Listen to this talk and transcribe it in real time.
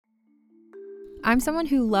I'm someone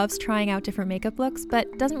who loves trying out different makeup looks,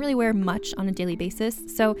 but doesn't really wear much on a daily basis,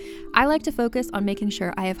 so I like to focus on making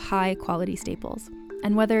sure I have high quality staples.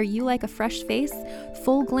 And whether you like a fresh face,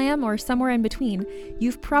 full glam, or somewhere in between,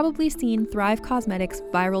 you've probably seen Thrive Causemetics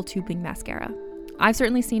Viral Tubing Mascara. I've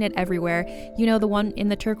certainly seen it everywhere. You know, the one in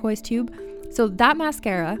the turquoise tube? So that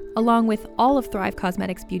mascara, along with all of Thrive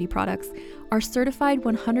Causemetics beauty products, are certified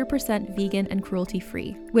 100% vegan and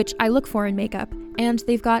cruelty-free, which I look for in makeup, and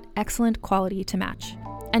they've got excellent quality to match.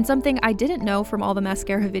 And something I didn't know from all the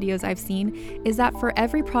mascara videos I've seen is that for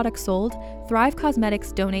every product sold, Thrive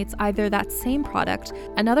Causemetics donates either that same product,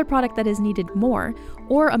 another product that is needed more,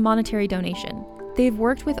 or a monetary donation. They've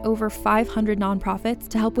worked with over 500 nonprofits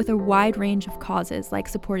to help with a wide range of causes like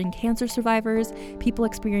supporting cancer survivors, people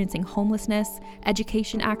experiencing homelessness,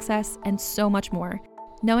 education access, and so much more.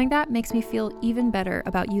 Knowing that makes me feel even better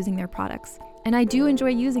about using their products. And I do enjoy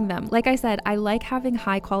using them. Like I said, I like having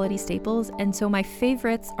high quality staples, and so my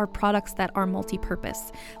favorites are products that are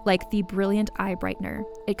multi-purpose, like the Brilliant Eye Brightener.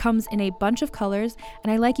 It comes in a bunch of colors,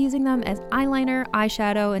 and I like using them as eyeliner,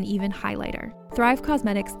 eyeshadow, and even highlighter. Thrive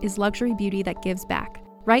Causemetics is luxury beauty that gives back.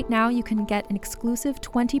 Right now, you can get an exclusive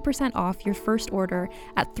 20% off your first order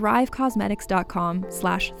at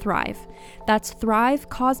thrivecausemetics.com/thrive. That's Thrive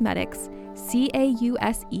Causemetics,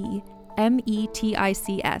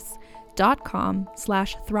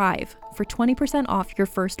 CAUSEMETICS.com/thrive for 20% off your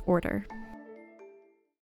first order.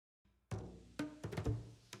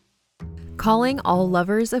 Calling all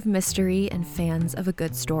lovers of mystery and fans of a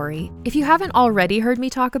good story. If you haven't already heard me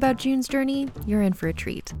talk about June's Journey, you're in for a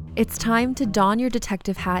treat. It's time to don your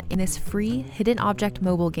detective hat in this free hidden object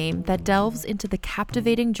mobile game that delves into the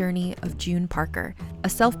captivating journey of June Parker, a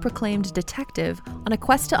self-proclaimed detective on a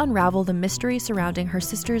quest to unravel the mystery surrounding her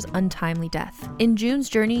sister's untimely death. In June's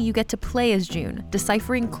Journey, you get to play as June,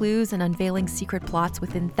 deciphering clues and unveiling secret plots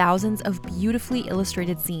within thousands of beautifully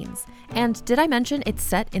illustrated scenes. And did I mention it's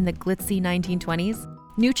set in the glitzy 1920s?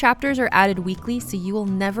 New chapters are added weekly, so you will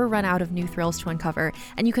never run out of new thrills to uncover,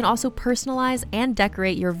 and you can also personalize and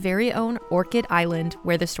decorate your very own Orchid Island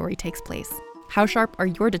where the story takes place. How sharp are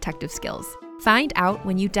your detective skills? Find out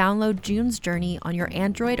when you download June's Journey on your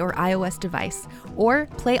Android or iOS device, or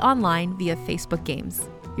play online via Facebook Games.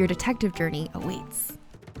 Your detective journey awaits.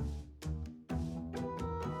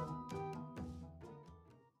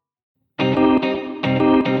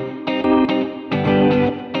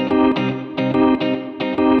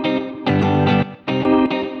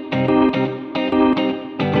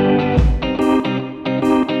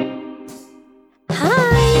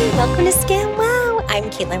 Welcome to Scam Wow. I'm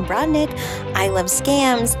Caitlin Brodnick. I love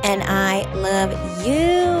scams and I love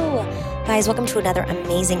you. Guys, welcome to another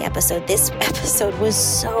amazing episode. This episode was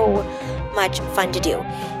so much fun to do.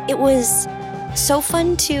 It was so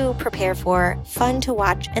fun to prepare for, fun to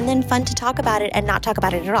watch, and then fun to talk about it and not talk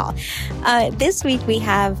about it at all. This week we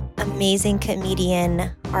have amazing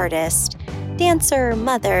comedian, artist, dancer,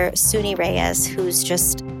 mother, Suni Reyes, who's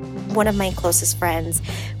just one of my closest friends.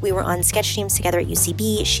 We were on sketch teams together at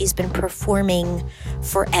UCB. She's been performing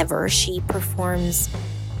forever. She performs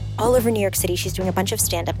all over New York City. She's doing a bunch of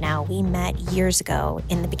stand-up now. We met years ago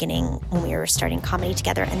in the beginning when we were starting comedy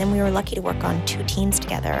together, and then we were lucky to work on 2 teens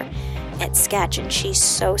together at Sketch, and she's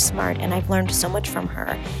so smart, and I've learned so much from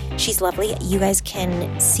her. She's lovely. You guys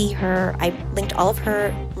can see her. I linked all of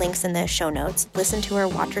her links in the show notes. Listen to her,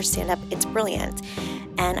 watch her stand-up. It's brilliant.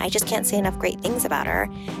 And I just can't say enough great things about her.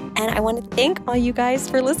 And I want to thank all you guys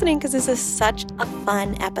for listening because this is such a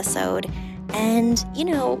fun episode. And, you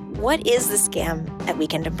know, what is the scam at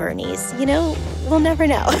Weekend at Bernie's? You know, we'll never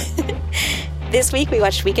know. This week we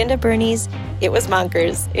watched Weekend at Bernie's. It was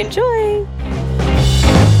Monkers. Enjoy!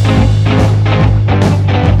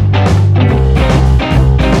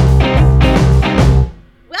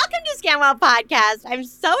 Welcome to Scam Wow Podcast. I'm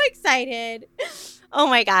so excited. Oh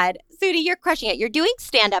my God. Sudi, you're crushing it. You're doing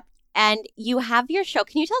stand-up and you have your show.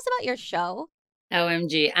 Can you tell us about your show?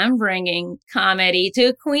 OMG, I'm bringing comedy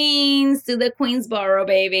to Queens, to the Queensboro,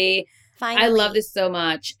 baby. Finally. I love this so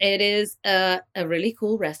much. It is a really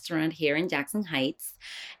cool restaurant here in Jackson Heights.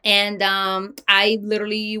 And I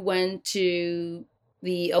literally went to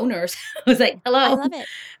the owners. I was like, hello. I love it.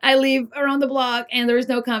 I live around the block and there is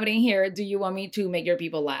no comedy here. Do you want me to make your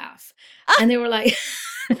people laugh? And they were like...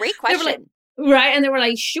 Great question. Right. And they were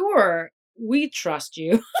like, sure, we trust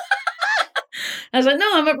you. I was like, no,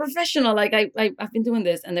 I'm a professional. Like I've been doing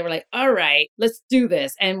this. And they were like, all right, let's do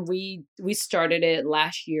this. And we started it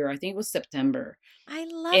last year. I think it was September. I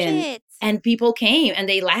love it. And people came and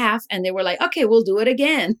they laughed and they were like, okay, we'll do it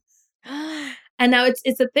again. And now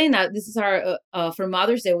it's a thing now. This is our, for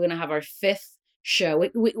Mother's Day, we're going to have our 5th show.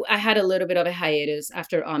 I had a little bit of a hiatus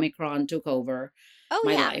after Omicron took over Oh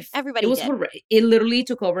my yeah, life. everybody It was did. it literally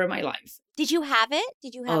took over my life. Did you have it?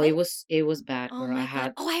 Did you have Oh, it? it was bad, Oh girl. my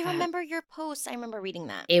God. Oh, I remember your posts. I remember reading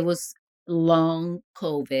that. It was long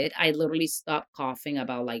COVID. I literally stopped coughing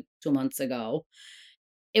about like 2 months ago.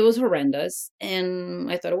 It was horrendous, and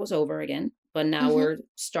I thought it was over again. But now Mhm. we're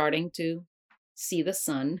starting to see the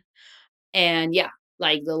sun. And yeah,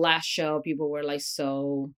 like the last show, people were like,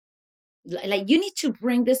 so like you need to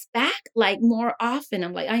bring this back like more often.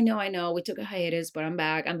 I'm like, I know, we took a hiatus, but I'm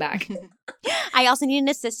back. I'm back. I also need an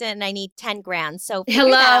assistant and I need 10 grand. So figure that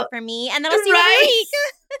Hello, out for me and then I'll see you every right? week.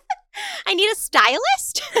 I need a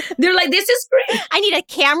stylist. They're like, this is great. I need a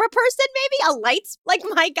camera person, maybe a lights. Like,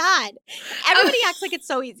 my God, everybody acts like it's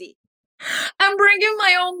so easy. I'm bringing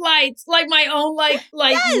my own lights, like my own like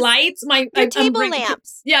Yes! lights. Your I'm table bringing,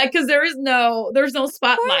 lamps. yeah, because there's no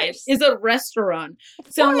spotlight. course. It's a restaurant,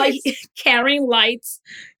 Of so I'm like course. carrying lights,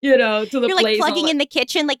 to the You're like place. I'm plugging like, in the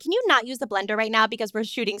kitchen. Like, can you not use the blender right now because we're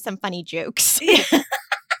shooting some funny jokes? yeah.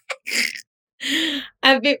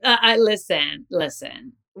 I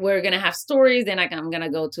listen. We're gonna have stories, and I'm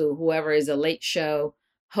gonna go to whoever is a late show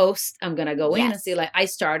host. I'm gonna go in and Yes. see. Like I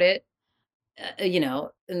started, in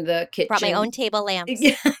the kitchen. Brought my own table lamps.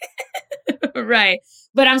 Yeah. Right.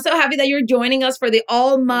 But I'm so happy that you're joining us for the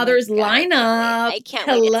All Mothers Oh my God, lineup. I can't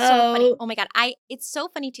wait. It's so funny. Hello. Oh my God. It's so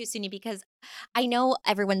funny too, Suni, because I know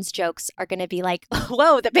everyone's jokes are going to be like,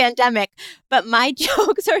 whoa, the pandemic. But my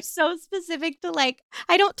jokes are so specific to like,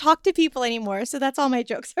 I don't talk to people anymore. So that's all my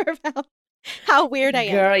jokes are about. How weird I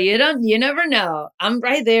am. Girl, you never know. I'm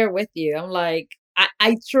right there with you. I'm like,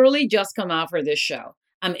 I truly just come out for this show.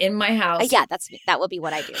 I'm in my house. Yeah, that will be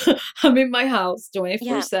what I do. I'm in my house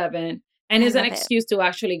 24/7. And I it's an love it. excuse to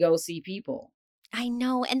actually go see people. I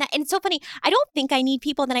know. And it's so funny. I don't think I need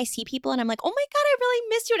people. And then I see people and I'm like, oh my God, I really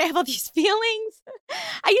miss you. And I have all these feelings.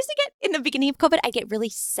 I used to get, in the beginning of COVID, I get really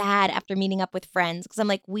sad after meeting up with friends because I'm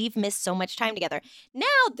like, we've missed so much time together. Now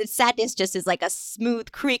the sadness just is like a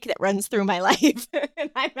smooth creek that runs through my life.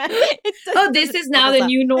 This is now the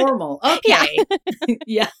new normal. Okay.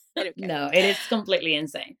 Yeah. No, it is completely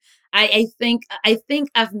insane. I think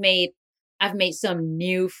I've made some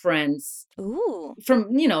new friends. Ooh.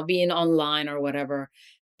 From, being online or whatever.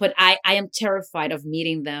 But I am terrified of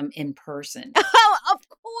meeting them in person. Oh, of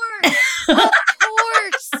course. Of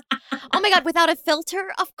course. Oh my God, without a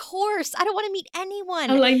filter? Of course. I don't want to meet anyone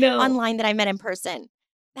I'm like, no. online that I met in person.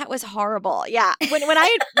 That was horrible. Yeah. When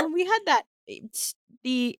we had that,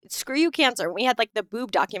 the Screw You Cancer, when we had like the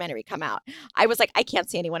boob documentary come out, I was like, I can't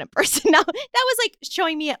see anyone in person. Now that was like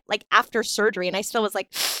showing me like after surgery. And I still was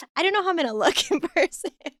like, I don't know how I'm going to look in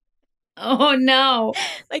person. Oh no.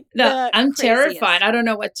 Like, no, I'm craziest. terrified. I don't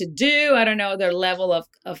know what to do. I don't know their level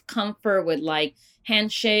of comfort with like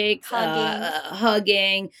handshakes,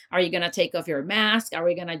 hugging. Are you going to take off your mask? Are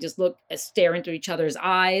we going to just stare into each other's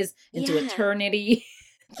eyes into eternity?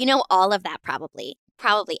 All of that probably.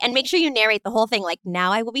 And make sure you narrate the whole thing. Like,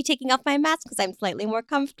 now I will be taking off my mask because I'm slightly more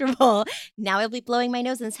comfortable. Now I'll be blowing my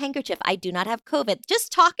nose in this handkerchief. I do not have COVID.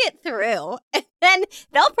 Just talk it through. And then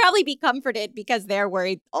they'll probably be comforted because they're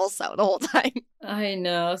worried also the whole time. I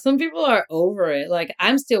know. Some people are over it. Like,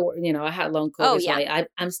 I'm still, I had long COVID. Oh, yeah. So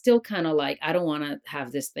I'm still kind of like, I don't want to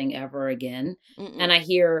have this thing ever again. Mm-mm. And I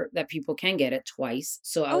hear that people can get it twice.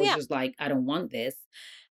 So I was just like, I don't want this.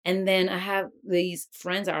 And then I have these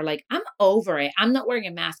friends that are like, I'm over it. I'm not wearing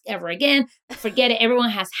a mask ever again. Forget it. Everyone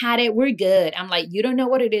has had it. We're good. I'm like, you don't know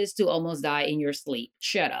what it is to almost die in your sleep.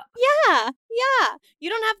 Shut up. Yeah. You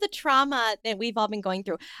don't have the trauma that we've all been going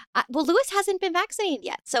through. Well, Lewis hasn't been vaccinated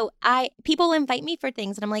yet. So people invite me for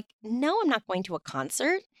things and I'm like, no, I'm not going to a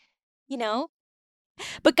concert,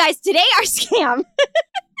 But guys, today our scam,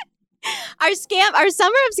 our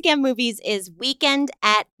summer of scam movies is Weekend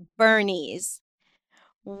at Bernie's.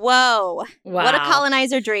 Whoa. Wow. What a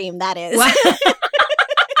colonizer dream that is. Wow.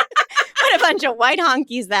 What a bunch of white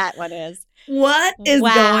honkies that one is. What is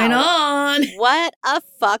going on? What a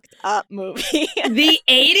fucked up movie. The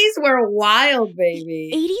 80s were wild,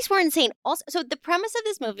 baby. 80s were insane. Also, so the premise of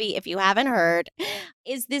this movie, if you haven't heard,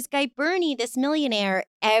 is this guy Bernie, this millionaire,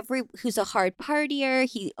 who's a hard partier.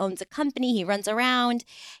 He owns a company. He runs around.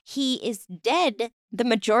 He is dead the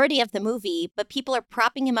majority of the movie, but people are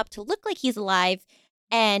propping him up to look like he's alive.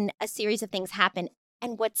 And a series of things happen.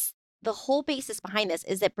 And what's the whole basis behind this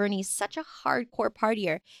is that Bernie's such a hardcore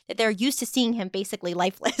partier that they're used to seeing him basically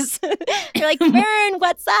lifeless. They're like, Bern,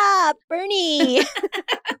 what's up? Bernie.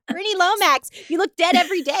 Bernie Lomax, you look dead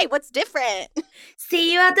every day. What's different?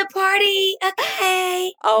 See you at the party.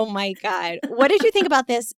 Okay. Oh my God. What did you think about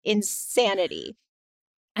this insanity?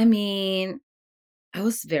 I mean, I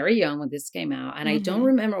was very young when this came out, and I don't Mhm.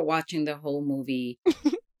 remember watching the whole movie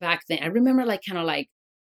back then. I remember like kind of like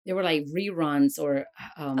there were like reruns or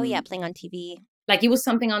Oh yeah, playing on TV. like it was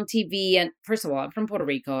something on TV. And first of all, I'm from Puerto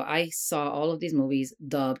Rico. I saw all of these movies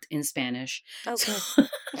dubbed in Spanish. Oh, So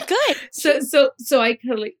good. Good. so I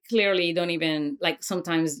clearly don't even like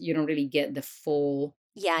sometimes you don't really get the full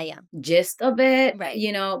Yeah. gist of it, Right.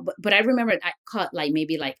 you know, but I remember I caught like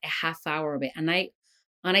maybe like a half hour of it, and I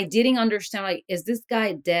didn't understand, like, is this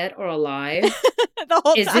guy dead or alive? The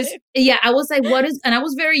whole Is time. this yeah, I was like, what is, and I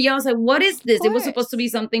was very young. I was like, what is this? It was supposed to be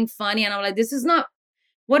Course. something funny, and I'm like, this is not,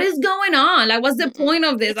 what is going on? Like, what's the Mm-mm. point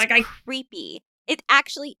of this? It's Like, creepy. It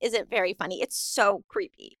actually isn't very funny. It's so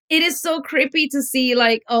creepy. it is so creepy to see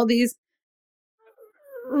like all these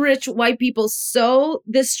rich white people so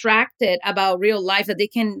distracted about real life that they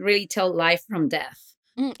can really tell life from death.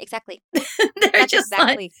 Exactly. They're That's just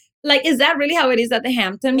exactly. like, is that really how it is at the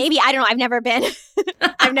Hamptons? Maybe, I don't know. I've never been.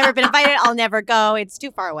 I've never been invited. I'll never go. It's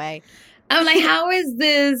too far away. I'm like, how is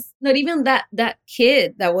this not even that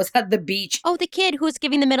kid that was at the beach? Oh, the kid who's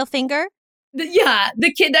giving the middle finger? The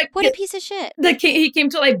kid that What a piece of shit. the kid, he came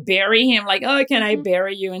to like bury him, like, oh, can I Mhm.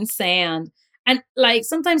 bury you in sand? And like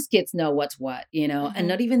sometimes kids know what's what, you know, and Mhm.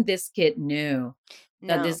 not even this kid knew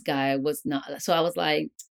that No. this guy was not. So I was like,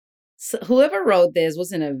 so whoever wrote this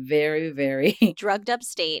was in a very, very Drugged up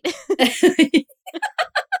state.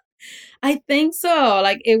 I think so.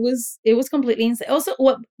 Like it was completely insane. Also,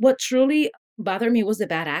 what truly bothered me was the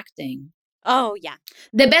bad acting. Oh, yeah.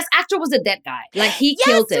 The best actor was the dead guy. Like he Yes,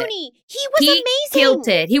 killed it. Suni. He was He amazing. killed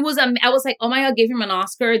it. He was. I was like, oh my god, give him an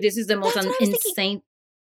Oscar. This is the most That's what I was thinking. insane.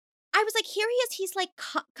 I was like, here he is. He's like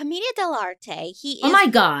Commedia dell'arte. He is Oh my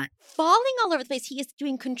god, falling all over the place. He is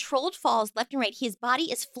doing controlled falls left and right. His body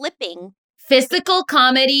is flipping. physical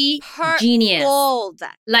comedy, genius, Gold.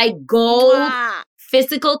 like gold. Mwah.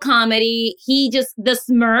 Physical comedy. He just the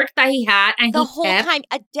smirk that he had, and The he whole kept, time,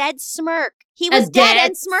 a dead smirk. He was dead dead-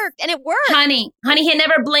 and smirked, and it worked. honey, he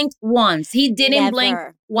never blinked once. He didn't blink.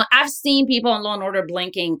 Never. I've seen people on Law and Order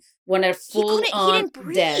blinking when they're He full couldn't. He on didn't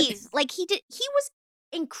breathe. dead. Like he did. He was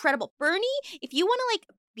incredible. Bernie, if you want to like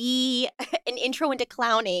be an intro into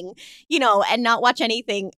clowning, you know, and not watch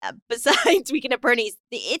anything besides Weekend at Bernie's,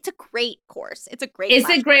 it's a great course. It's a great. It's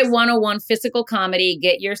class a great course. 101 physical comedy.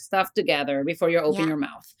 Get your stuff together before you open Yeah. your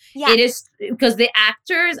mouth. Yeah. It is because the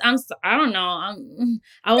actors. I don't know.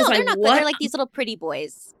 I was No, like, they're not good. what? They're like these little pretty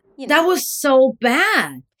boys. You know? That was so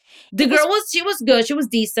bad. The It was- girl she was good. She was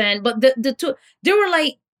decent, but the two, they were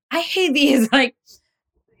like, I hate these. Like,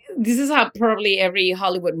 this is how probably every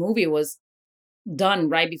Hollywood movie was done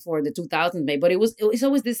right before the 2000s, maybe. But it's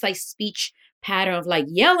always this like speech pattern of like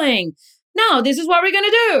yelling. No, this is what we're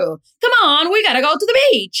gonna do. Come on, we gotta go to the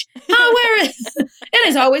beach. Where is? And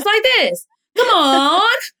it's always like this. Come on,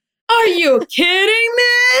 are you kidding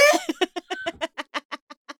me?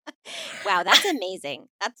 Wow, that's amazing.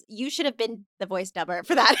 You should have been the voice dubber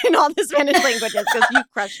for that in all the Spanish languages because you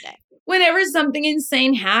crushed it. Whenever something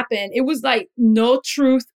insane happened, it was like no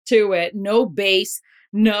truth to it, no base,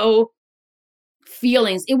 no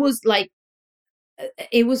feelings. It was like,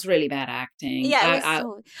 it was really bad acting. Yeah, it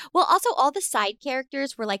was well, also all the side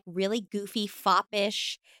characters were like really goofy,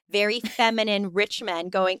 foppish, very feminine rich men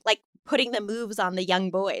going like putting the moves on the young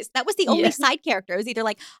boys. That was the only Yeah. side character. It was either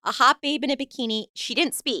like a hot babe in a bikini. She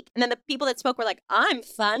didn't speak. And then the people that spoke were like, I'm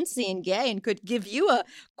fancy and gay and could give you a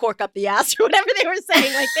cork up the ass or whatever they were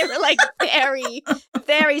saying. Like they were like very,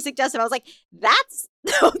 very suggestive. I was like,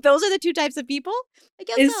 those are the two types of people? I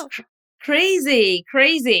guess It's so. crazy.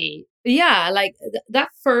 Yeah, like that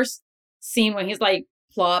first scene when he's like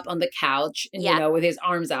plop on the couch and Yeah. you know with his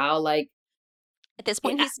arms out, like At this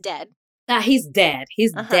point, Yeah. he's dead. he's dead.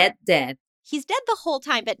 He's Uh-huh. dead. He's dead the whole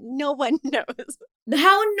time, but no one knows.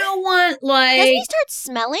 How no one Doesn't like he start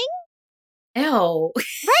smelling? ew.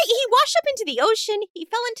 Right, he washed up into the ocean. He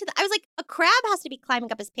fell into I was like, a crab has to be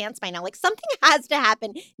climbing up his pants by now. Like something has to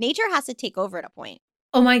happen. Nature has to take over at a point.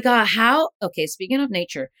 Oh my god, how? Okay, speaking of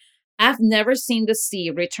nature, I've never seen the sea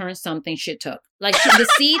return something she took. Like the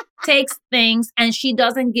sea takes things and she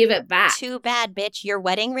doesn't give it back. Too bad, bitch. Your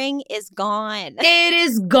wedding ring is gone. It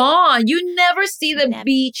is gone. You never see the Never.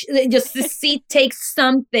 beach. Just the sea takes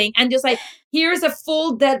something and just like, here's a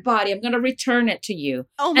full dead body. I'm gonna return it to you.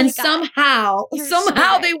 Oh my And God. somehow You're so they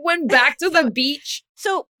right. went back to the beach.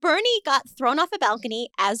 So Bernie got thrown off a balcony,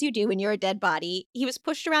 as you do when you're a dead body. He was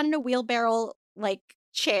pushed around in a wheelbarrow like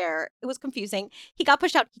chair. It was confusing. He got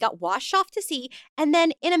pushed out. He got washed off to sea. And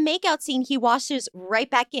then in a makeout scene, he washes right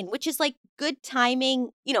back in, which is like good timing,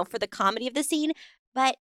 you know, for the comedy of the scene,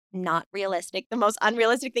 but not realistic. The most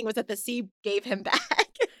unrealistic thing was that the sea gave him back.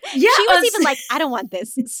 Yeah, She was even like, I don't want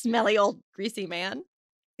this smelly old greasy man.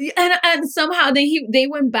 and somehow they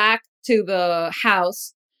went back to the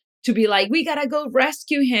house to be like, we gotta go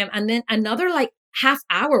rescue him. And then another like half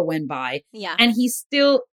hour went by, Yeah. and he's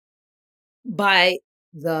still by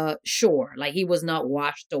the shore. Like he was not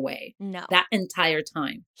washed away No. that entire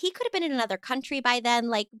time. He could have been in another country by then.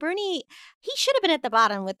 Like Bernie, he should have been at the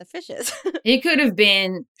bottom with the fishes. He could have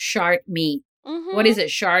been shark meat. Mhm. What is it?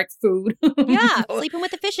 Shark food? Yeah, sleeping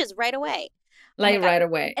with the fishes right away. Like God. right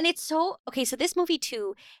away. And it's so, okay, so this movie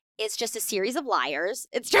too is just a series of liars.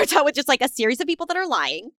 It starts out with just like a series of people that are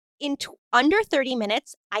lying. In under 30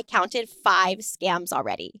 minutes, I counted 5 scams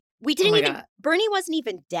already. We didn't my even, God. Bernie wasn't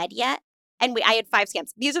even dead yet. And I had 5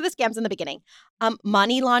 scams. These are the scams in the beginning.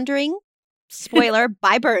 Money laundering, spoiler,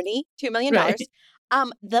 by Bernie, $2 million. Right.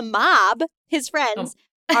 The mob, his friends,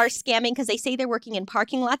 are scamming because they say they're working in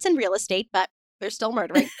parking lots and real estate, but they're still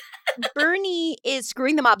murdering. Bernie is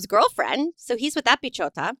screwing the mob's girlfriend, so he's with that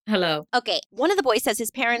bichota. Hello. Okay, one of the boys says his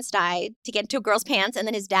parents died to get into a girl's pants, and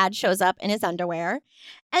then his dad shows up in his underwear.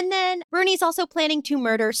 And then Bernie's also planning to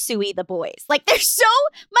murder Suey the boys. Like, there's so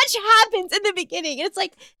much happens in the beginning. And it's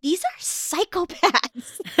like, these are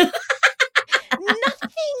psychopaths.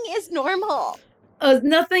 Nothing is normal.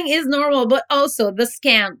 Nothing is normal, but also the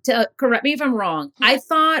scam. Correct me if I'm wrong. I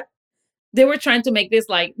thought they were trying to make this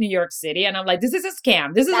like New York City, and I'm like, this is a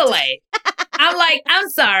scam. This is LA. I'm like, I'm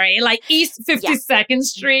sorry, like East 52nd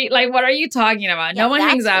Street. Like, what are you talking about? Yeah, No one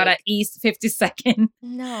hangs out fake. at East 52nd.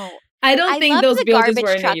 No. I don't I think love those the buildings garbage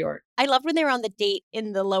were in truck. New York. I love when they were on the date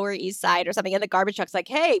in the Lower East Side or something, and the garbage truck's like,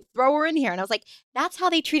 hey, throw her in here. And I was like, that's how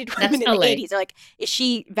they treated women That's in LA. the 80s. They're like, is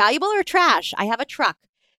she valuable or trash? I have a truck.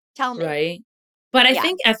 Tell me. Right. But I Yeah.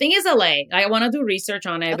 think it's LA. I want to do research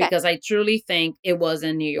on it Okay. because I truly think it was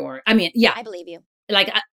in New York. I mean, yeah, I believe you.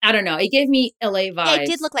 like I don't know. It gave me LA vibes. Yeah, it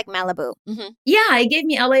did look like Malibu. Mm-hmm. Yeah, it gave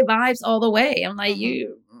me LA vibes all the way. I'm like,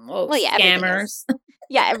 Well, yeah, everything scammers.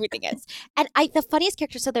 Yeah, everything is. And the funniest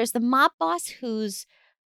character, so there's the mob boss whose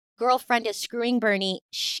girlfriend is screwing Bernie.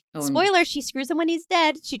 Oh, no. Spoiler, she screws him when he's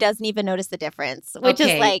dead. She doesn't even notice the difference, which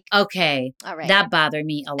is like, okay, all right. that bothered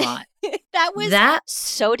me a lot. That was that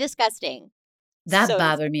so disgusting. that So-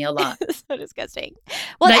 bothered me a lot. So disgusting.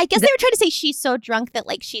 Well, Like, I guess they were trying to say she's so drunk that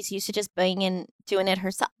like she's used to just being and doing it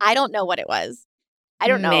herself. I don't know what it was. I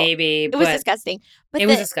don't know. Maybe, It was but disgusting. But it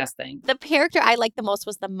was disgusting. the character I liked the most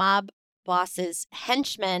was the mob boss's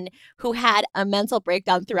henchman who had a mental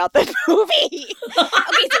breakdown throughout the movie.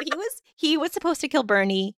 Okay, so he was supposed to kill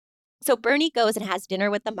Bernie. So Bernie goes and has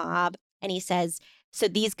dinner with the mob, and he says, so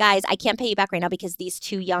these guys, I can't pay you back right now because these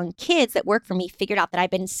 2 young kids that work for me figured out that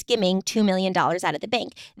I've been skimming $2 million out of the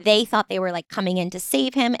bank. They thought they were like coming in to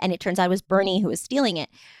save him, and it turns out it was Bernie who was stealing it.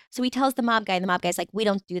 So he tells the mob guy, and the mob guy's like, we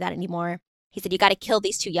don't do that anymore. He said, you got to kill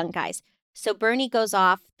these 2 young guys. So Bernie goes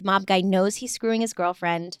off. The mob guy knows he's screwing his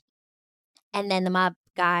girlfriend. And then the mob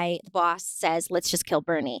guy, the boss, says, let's just kill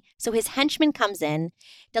Bernie. So his henchman comes in,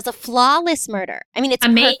 does a flawless murder. I mean, it's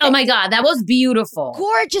Amazing. Oh perfect. my God, that was beautiful.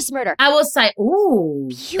 Gorgeous murder. I was like, ooh,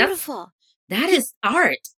 Beautiful. that is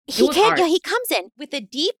art. It He was can't. art. Yeah, he comes in with a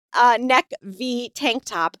deep neck V tank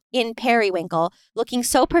top in periwinkle, looking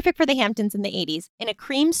so perfect for the Hamptons in the 80s, in a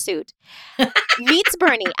cream suit. Meets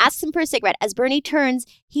Bernie, asks him for a cigarette. As Bernie turns,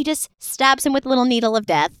 he just stabs him with a little needle of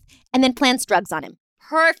death, and then plants drugs on him.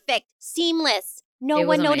 Perfect, seamless. No It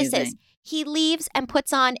was one notices. amazing. He leaves and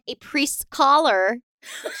puts on a priest's collar.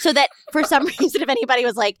 So that for some reason, if anybody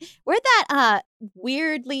was like, where'd that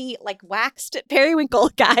weirdly like waxed periwinkle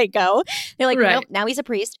guy go? They're like, Right. nope, now he's a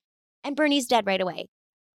priest. And Bernie's dead right away.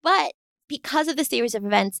 But because of the series of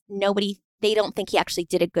events, they don't think he actually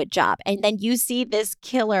did a good job. And then you see this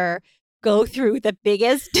killer go through the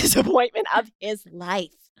biggest disappointment of his life.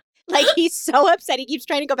 Like, he's so upset. He keeps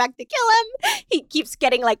trying to go back to kill him. He keeps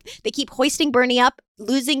getting like, they keep hoisting Bernie up,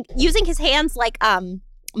 using his hands like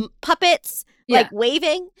puppets, like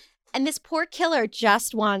waving. And this poor killer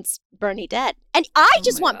just wants Bernie dead. And I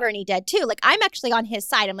just my want God. Bernie dead too. Like, I'm actually on his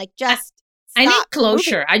side. I'm like, just I need stop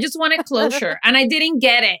closure. moving. I just wanted closure, and I didn't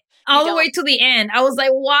get it all the don't. way to the end. I was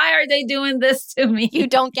like, why are they doing this to me? You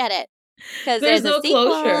don't get it. Because There's there's no a sequel.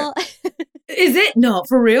 closure. Is it? No,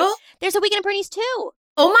 for real? There's a Weekend at Bernie's too.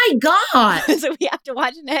 Oh my God. So we have to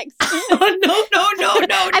watch next. no.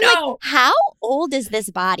 I'm like, how old is this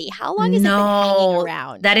body? How long has it been hanging No,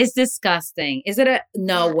 around? That is disgusting. Is it a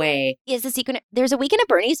no Yeah. way? Is the secret? There's a Weekend at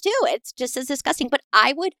Bernie's too. It's just as disgusting. But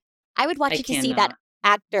I would watch I it to see that cannot.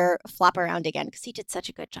 actor flop around again because he did such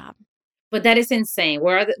a good job. But that is insane.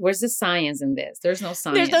 Where's the science in this? There's no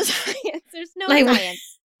science. There's no science. There's no Like,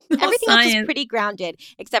 science. no Everything else is science. pretty grounded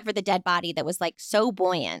except for the dead body that was like so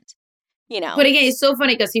buoyant. you know. But again, it's so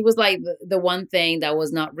funny because he was like the one thing that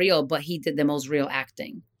was not real, but he did the most real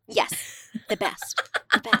acting. Yes, the best,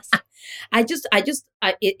 the best.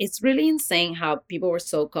 It's really insane how people were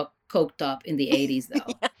so coked up in the 80s,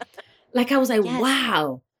 though. Yeah. Like, I was like, Yes.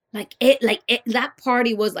 wow. That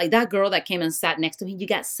party was like that girl that came and sat next to me. You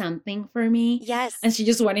got something for me? Yes. And she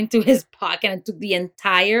just went into his pocket and took the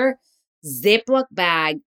entire Ziploc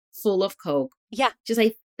bag full of Coke. Yeah. She's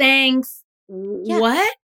like, thanks. Yeah.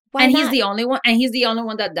 What? Why and not? he's the only one. And he's the only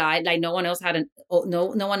one that died. Like, no one else had no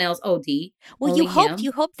one else OD. Well, only you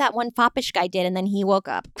him. hoped that one foppish guy did, and then he woke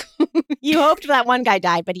up. You hoped that one guy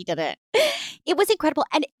died, but he didn't. It was incredible.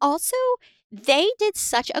 And also, they did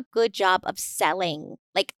such a good job of selling,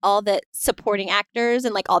 like, all the supporting actors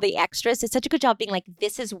and, like, all the extras. Did such a good job being like,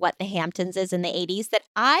 this is what the Hamptons is in the 80s, that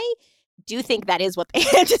I do think that is what the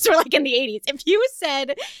Hamptons were like in the 80s. If you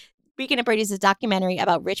said Weekend at Bernie's is a documentary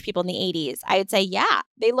about rich people in the 80s, I would say, yeah,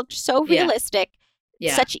 they looked so realistic.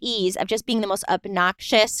 Yeah. Such ease of just being the most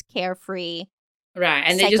obnoxious, carefree. Right.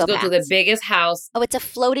 And they just go to the Psychopaths. biggest house. Oh, it's a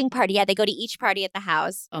floating party. Yeah, they go to each party at the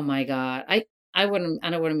house. Oh my God. I wouldn't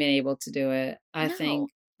have been able to do it. I No. think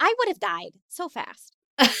I would have died so fast.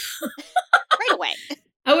 Right away.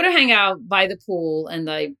 I would have hang out by the pool and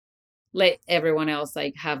like let everyone else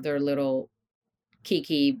like have their little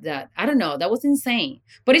kiki. That I don't know. That was insane.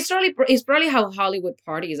 But it's probably how Hollywood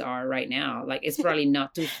parties are right now. Like, it's probably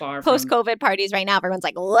not too far from. Post-COVID parties right now, everyone's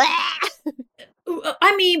like, "Wah!"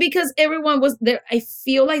 I mean, because everyone was there. I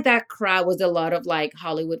feel like that crowd was a lot of like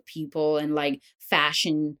Hollywood people and like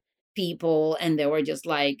fashion people, and they were just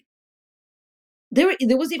like there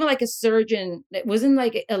was even like a surgeon. It wasn't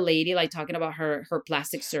like a lady like talking about her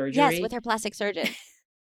plastic surgery. Yes, with her plastic surgeon.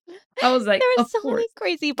 I was like, There were of so course. many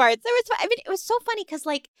crazy parts. It was so funny because,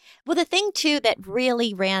 like, well, the thing too that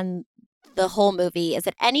really ran the whole movie is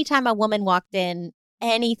that anytime a woman walked in,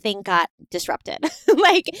 anything got disrupted.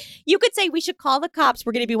 Like, you could say, we should call the cops,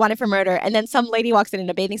 we're going to be wanted for murder, and then some lady walks in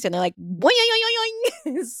a bathing suit and they're like, boing, yoing,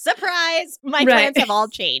 yoing, yoing. Surprise! My plans have all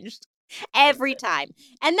changed. Every time.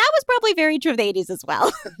 And that was probably very true of the 80s as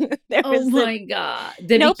well. Oh my God.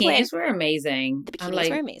 The no bikinis were amazing. The I'm bikinis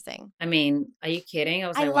like, were amazing. I mean, are you kidding? I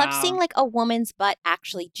was I like, love wow. seeing like a woman's butt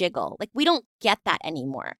actually jiggle. Like, we don't get that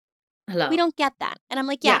anymore. Hello. We don't get that. And I'm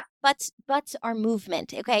like, yeah. Butts are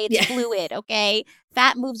movement, okay? It's fluid, okay?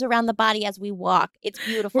 Fat moves around the body as we walk. It's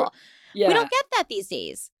beautiful. Yeah. We don't get that these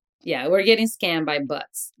days. Yeah, we're getting scammed by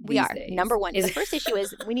butts. We these are. days. Number one. The first issue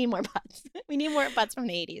is we need more butts. We need more butts from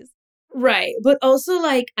the 80s. Right. But also,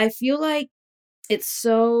 like, I feel like it's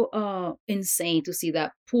so insane to see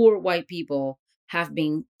that poor white people have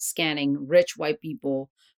been scanning rich white people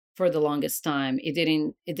for the longest time. It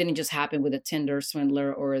didn't just happen with the Tinder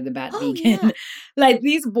swindler or the bad vegan. Yeah. Like,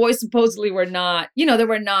 these boys supposedly were not, they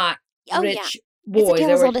were not rich boys. It's a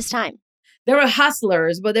tale as old as time. They were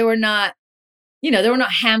hustlers, but they were not, they were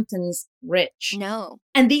not Hamptons rich. No.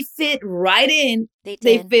 And they fit right in. They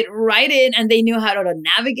did. They fit right in, and they knew how to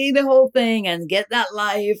navigate the whole thing and get that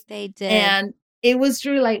life. They did. And it was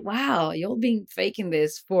truly like, wow, you'll been faking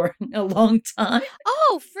this for a long time.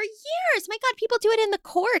 Oh, for years. My God, people do it in the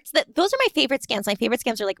courts. Those are my favorite scams. My favorite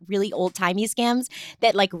scams are like really old-timey scams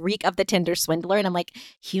that like reek of the Tinder swindler. And I'm like,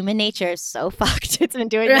 human nature is so fucked. It's been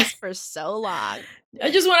doing this for so long. I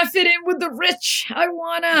just want to fit in with the rich. I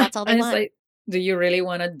want to. That's all they want. It's like, do you really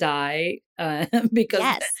want to die? Because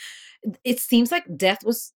Yes. it seems like death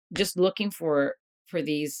was just looking for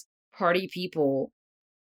these party people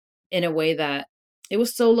in a way that it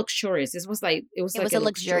was so luxurious. It was like a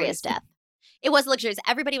luxurious death. It was luxurious.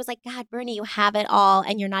 Everybody was like, God, Bernie, you have it all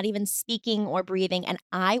and you're not even speaking or breathing. And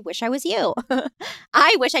I wish I was you.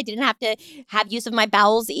 I wish I didn't have to have use of my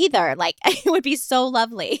bowels either. Like, it would be so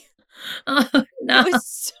lovely. No, It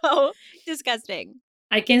was so disgusting.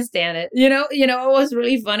 I can't stand it. What was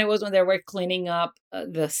really fun? It was when they were cleaning up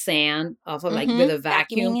the sand off of with a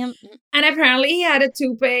vacuum. Vacuuming him. And apparently he had a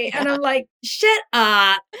toupee. And I'm like, shut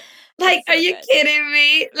up. Like, So are you good. kidding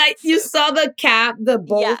me? Like, you saw the cap, the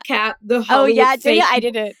bowl cap, the Hollywood Did you? fake. I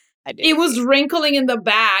didn't. It was wrinkling in the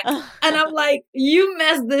back. And I'm like, you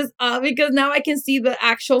messed this up, because now I can see the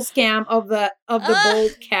actual scam of the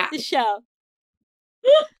bold cap. The show.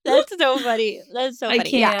 That's so funny. That's so I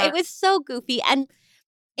funny. Yeah, can't. it was so goofy. And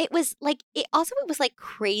it was like, it was like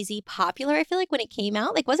crazy popular. I feel like when it came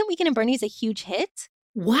out, like, wasn't Weekend at Bernie's a huge hit?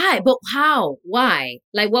 Why? But how? Why?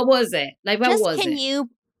 Like, what was it? Like, what Just was can it? you,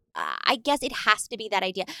 I guess it has to be that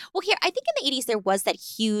idea. Well, here, I think in the 80s, there was that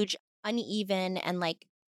huge uneven and like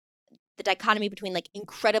the dichotomy between like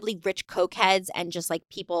incredibly rich cokeheads and just like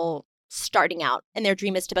people starting out and their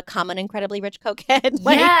dream is to become an incredibly rich cokehead.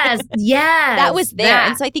 Like, Yes. that was there. that.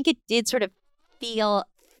 And so I think it did sort of feel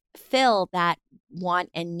Phil that want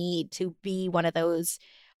and need to be one of those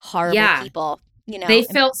horrible Yeah. people, They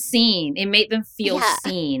felt seen. It made them feel Yeah.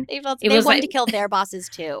 seen. They was wanted like- to kill their bosses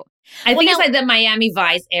too. I Well, think now- it's like the Miami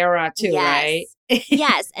Vice era too, right?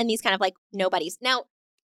 Yes, and these kind of like nobodies. Now,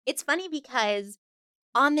 it's funny because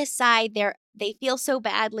on this side, they feel so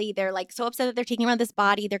badly. They're like so upset that they're taking around this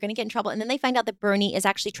body. They're going to get in trouble. And then they find out that Bernie is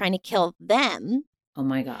actually trying to kill them. Oh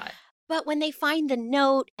my God. But when they find the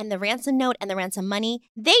note and the ransom note and the ransom money,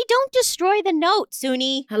 they don't destroy the note,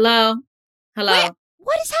 Suni. Hello?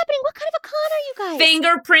 What is happening? What kind of a con are you guys?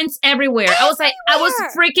 Fingerprints everywhere. I was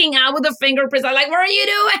freaking out with the fingerprints. I'm like, what are you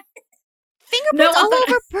doing? Fingerprints No, all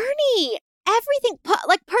over Bernie. Everything,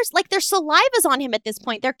 like their saliva's on him at this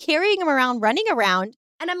point. They're carrying him around, running around.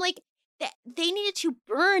 And I'm like, they needed to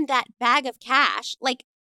burn that bag of cash. Like,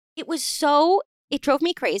 it drove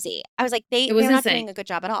me crazy. I was like, they're not insane. doing a good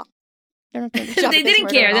job at all. They're not doing a good job. They at this didn't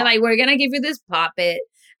murder care. at They're all. like, we're going to give you this puppet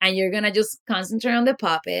and you're going to just concentrate on the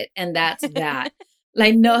puppet. And that's that.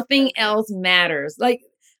 Like, nothing else matters. Like,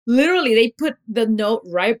 literally, they put the note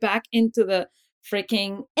right back into the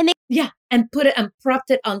freaking and put it and propped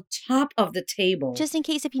it on top of the table. Just in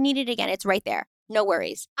case if you need it again, it's right there. No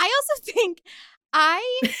worries. I also think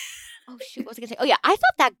oh shoot, what was I gonna say? Oh yeah, I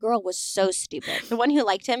thought that girl was so stupid. The one who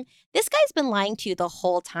liked him. This guy's been lying to you the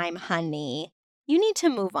whole time, honey. You need to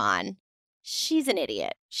move on. She's an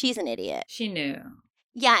idiot. She knew.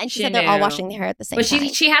 Yeah, and she She said they're all knew. washing their hair at the same But time.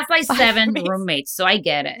 she has like 5 7 roommates. roommates, so I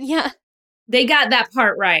get it. Yeah. They got that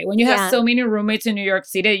part right. When you Yeah. have so many roommates in New York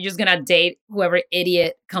City, you're just gonna date whoever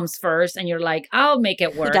idiot comes first, and you're like, I'll make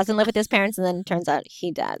it He work. doesn't live with his parents, and then it turns out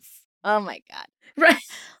he does. Oh my God. Right.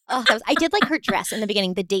 Oh, I did like her dress in the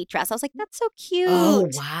beginning, the date dress. I was like, that's so cute. Oh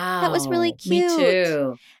wow, That was really Me cute.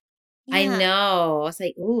 too. I Yeah. know. I was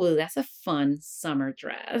like, ooh, that's a fun summer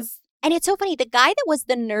dress. And it's so funny. The guy that was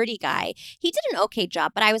the nerdy guy, he did an okay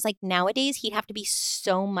job, but I was like, nowadays he'd have to be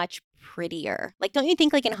so much prettier. Like, don't you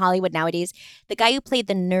think like in Hollywood nowadays, the guy who played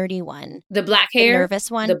the nerdy one, The black the hair, nervous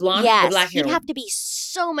one, the blonde, yes, the black hair he'd one. have to be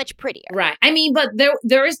so much prettier. Right. I mean, but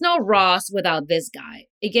there is no Ross without this guy.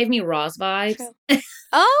 It gave me Ross vibes. True.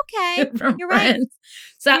 Okay, from you're right. Friends.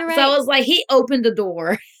 So, You're so I right. was like, he opened the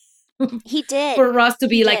door He did. for Ross to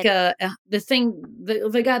be He like did.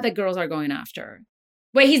 the guy that girls are going after.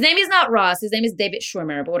 Wait, his name is not Ross. His name is David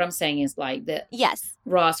Schwimmer. But what I'm saying is like the Yes.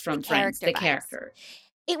 Ross from The Friends, character the vibes. character.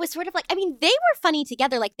 It was sort of like, I mean, they were funny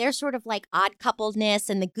together. Like their sort of like odd coupledness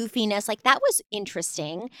and the goofiness, like that was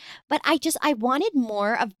interesting. But I wanted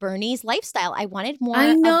more of Bernie's lifestyle. I wanted more I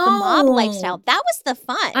of the mob know. lifestyle. That was the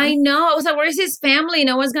fun. I know. I was like, where's his family?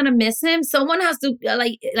 No one's gonna miss him. Someone has to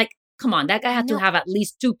like. Come on, that guy had to No. have at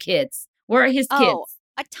least 2 kids. Where are his Oh, kids?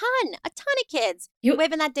 a ton of kids. You-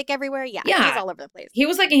 Waving that dick everywhere. Yeah, Yeah. he's all over the place. He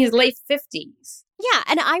was like in his late 50s. Yeah,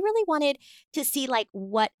 and I really wanted to see like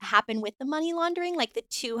what happened with the money laundering, like the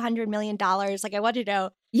 $200 million. Like I wanted to know.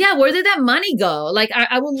 Yeah, where did that money go? Like,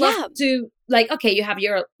 I would love Yeah. to, like, okay, you have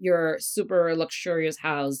your super luxurious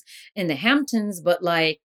house in the Hamptons, but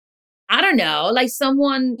like, I don't know, like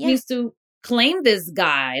someone Yeah. needs to claim this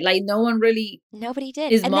guy. Like, no one really, Nobody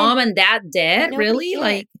did. is And mom and dad dead? nobody Really? cared.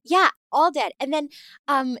 Like, Yeah, all dead. And then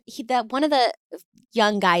one of the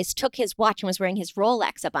young guys took his watch and was wearing his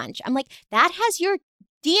Rolex a bunch. I'm like, that has your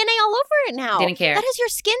DNA all over it now. Didn't care. That has your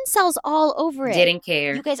skin cells all over it. didn't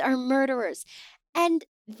care. You guys are murderers. And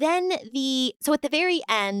then so at the very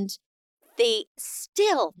end,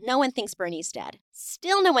 no one thinks Bernie's dead.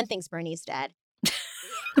 Still no one thinks Bernie's dead.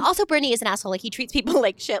 Also, Bernie is an asshole. Like he treats people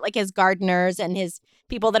like shit, like his gardeners and his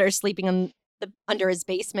people that are sleeping under his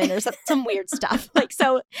basement or some weird stuff. Like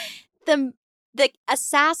so the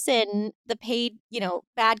assassin, the paid,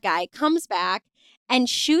 bad guy comes back and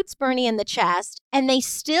shoots Bernie in the chest, and they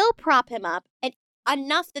still prop him up and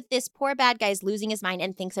enough that this poor bad guy's losing his mind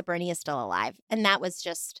and thinks that Bernie is still alive. And that was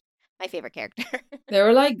just my favorite character. There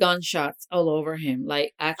were like gunshots all over him,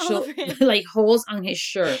 like actual, over him. like holes on his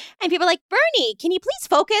shirt. And people are like, Bernie, can you please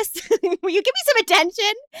focus? Will you give me some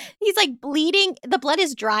attention? He's like bleeding. The blood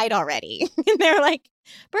is dried already. And they're like,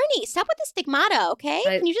 Bernie, stop with the stigmata, okay?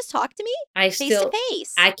 Can you just talk to me I face still, to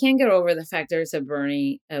face? I can't get over the fact there's a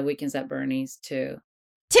Weekends at Bernie's too.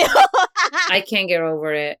 I can't get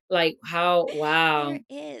over it. Like how, wow.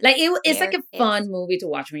 There is. Like it's like There a fun is. movie to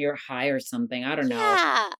watch when you're high or something. I don't know.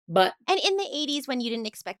 Yeah. But And in the 80s when you didn't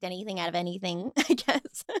expect anything out of anything, I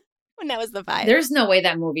guess. When that was the vibe. there's no way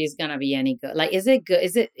that movie is gonna be any good. Like, is it good?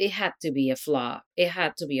 It had to be a flop. It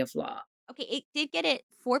had to be a flop. Okay, it did get it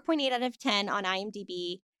 4.8 out of 10 on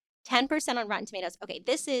IMDb, 10% on Rotten Tomatoes. Okay,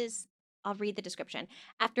 I'll read the description.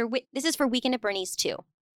 This is for Weekend at Bernie's 2.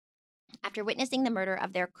 After witnessing the murder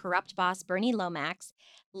of their corrupt boss, Bernie Lomax,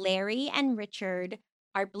 Larry and Richard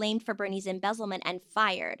are blamed for Bernie's embezzlement and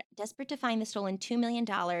fired. Desperate to find the stolen $2 million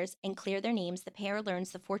and clear their names, the pair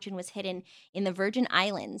learns the fortune was hidden in the Virgin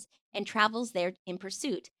Islands and travels there in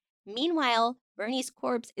pursuit. Meanwhile, Bernie's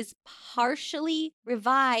corpse is partially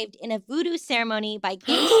revived in a voodoo ceremony by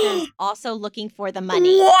gangsters also looking for the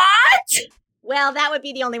money. What? Well, that would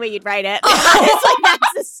be the only way you'd write it. It's like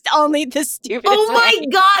that's only the stupidest Oh my way.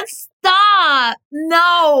 God, stop.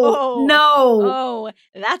 No. No. Oh,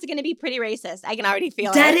 that's going to be pretty racist. I can already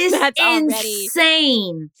feel That it. is That's already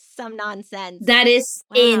insane. some nonsense. That is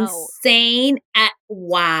Wow. insane.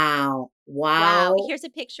 Wow. Wow. Here's a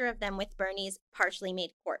picture of them with Bernie's partially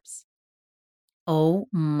made corpse. Oh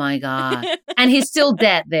my God. And he's still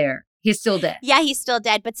dead there. He's still dead. Yeah, he's still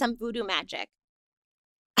dead, but some voodoo magic.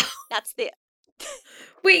 That's the...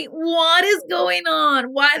 Wait, what is going on?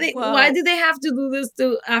 Why do they have to do this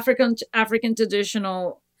to African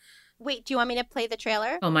traditional? Wait, do you want me to play the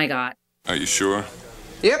trailer? Oh my God. Are you sure?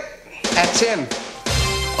 Yep, that's him.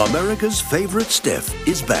 America's favorite stiff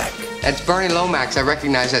is back. That's Bernie Lomax. I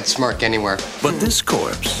recognize that smirk anywhere. But this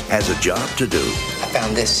corpse has a job to do. I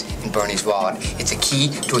found this in Bernie's wallet. It's a key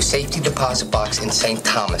to a safety deposit box in St.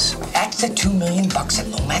 Thomas. That's the $2 million that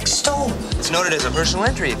Lomax stole. It's noted as a personal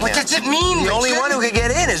entry account. What does it mean? The only Richard? one who could get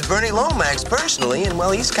in is Bernie Lomax personally, and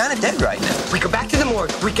well, he's kind of dead right now. We go back to the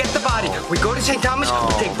morgue. We get the body. We go to St. Thomas. No.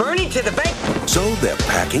 We take Bernie to the bank. So they're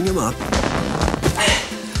packing him up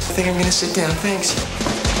I think I'm gonna sit down. Thanks.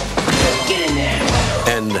 Get in there.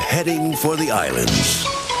 and heading for the islands.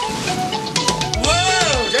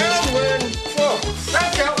 Whoa, downwind. Whoa,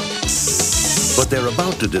 let's go. But they're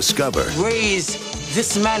about to discover Raise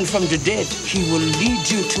this man from the dead. He will lead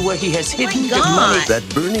you to where he has hidden the God. money. that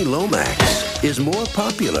Bernie Lomax is more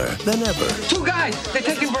popular than ever. Two guys. They're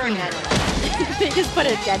taking Bernie. They just put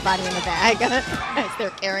a dead body in the bag as their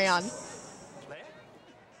carry-on.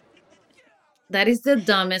 That is the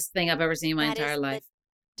dumbest thing I've ever seen in my That entire is life.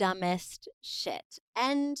 the dumbest shit.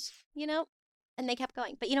 And, and they kept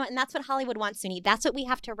going. But, and that's what Hollywood wants, Suni. That's what we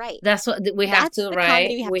have to write. That's what we have That's to the write.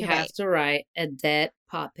 comedy We have to write a dead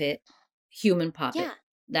puppet, human puppet. Yeah.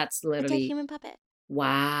 That's A dead literally human puppet.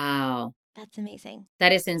 wow. That's amazing.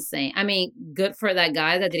 That is insane. I mean, good for that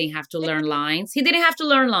guy that didn't have to learn lines. He didn't have to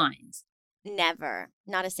learn lines. Never.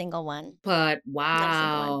 Not a single one. But single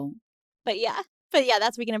wow. But yeah,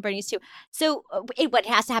 that's Weekend at Bernie's too. So what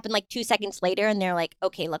has to happen like 2 seconds later, and they're like,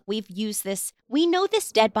 okay, look, we've used this. We know this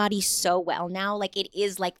dead body so well now. Like it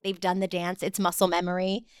is like they've done the dance. It's muscle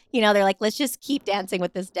memory. They're like, let's just keep dancing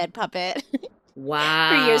with this dead puppet Wow.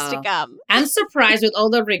 for years to come. I'm surprised with all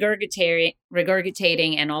the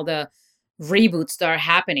regurgitating and all the reboots that are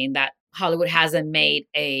happening that Hollywood hasn't made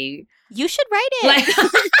a You should write it. like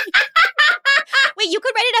Wait, you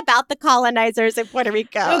could write it about the colonizers in Puerto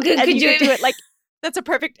Rico. Oh, and could you you- could do it like that's a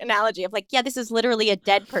perfect analogy of like, yeah, this is literally a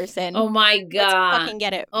dead person. oh my Let's God. fucking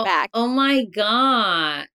get it Oh, back. oh my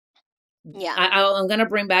God. Yeah. I'm going to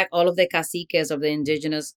bring back all of the caciques of the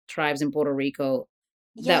indigenous tribes in Puerto Rico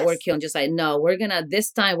that were Yes. killed. Just like, no,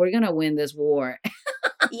 this time we're going to win this war.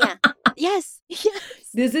 Yeah. Yes. Yes.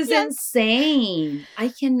 This is Yes. insane. I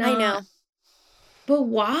cannot. I know. But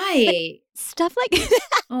why? Stuff like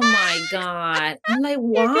Oh my God. I'm like,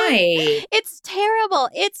 why? it's terrible.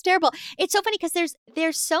 It's terrible. It's so funny because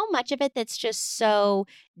there's so much of it that's just so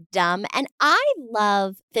dumb. And I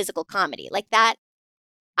love physical comedy. Like that.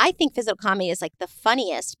 I think physical comedy is like the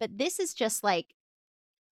funniest, but this is just like,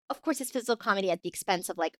 of course, it's physical comedy at the expense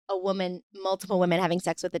of like multiple women having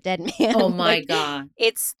sex with a dead man. Oh my Like, God.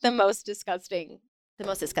 It's the most disgusting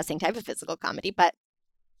type of physical comedy. But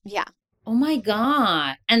yeah. Oh my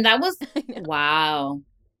God. And that was, wow.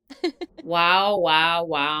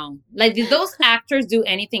 Wow. Like, did those actors do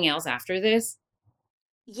anything else after this?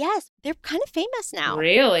 Yes, they're kind of famous now.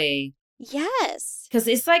 Really? Yes. Because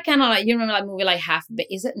it's like kind of like, you remember that movie like Half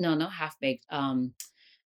Baked? Is it? No, not Half Baked.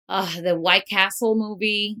 The White Castle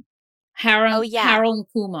movie. Oh, yeah. Harold and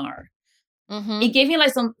Kumar. Mm-hmm. It gave me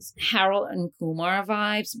like some Harold and Kumar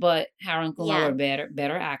vibes, but Harold and Kumar Yeah. were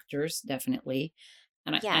better actors, definitely.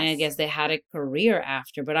 And I Yes. guess they had a career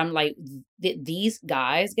after. But I'm like, did these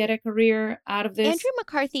guys get a career out of this? Andrew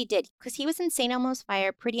McCarthy did because he was in St. Elmo's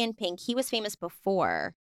Fire, Pretty in Pink. He was famous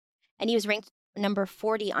before, and he was ranked number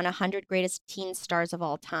 40 on 100 greatest teen stars of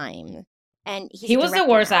all time. And He a was the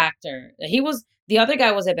director worst now. actor. The other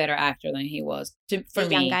guy was a better actor than he was for The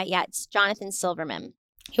me. young guy, yeah, it's Jonathan Silverman.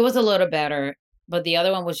 He was a little better, but the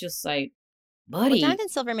other one was just like, Well, buddy, Jonathan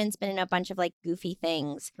Silverman's been in a bunch of like goofy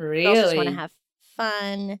things. really? Girls Just Want to Have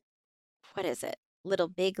Fun. What is it? Little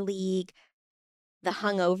Big League, The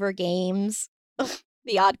Hungover Games,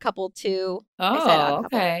 The Odd Couple 2, I said Odd Oh,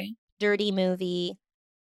 Couple. okay. Dirty Movie,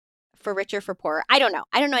 For richer, for poorer. I don't know.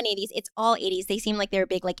 I don't know any of these. It's all 80s. They seem like they're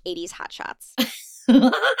big, like 80s hotshots.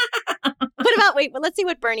 Let's see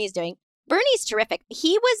what Bernie's doing. Bernie's terrific.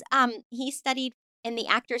 He he studied in the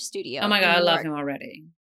Actors Studio. Oh my God, I love him already.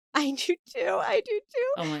 I do too.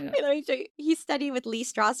 Oh my God. Wait, let me show you. He studied with Lee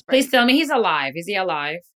Strasberg. Please tell me he's alive. Is he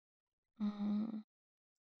alive?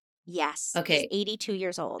 Yes. Okay. He's 82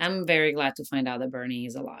 years old. I'm very glad to find out that Bernie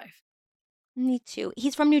is alive. Me too.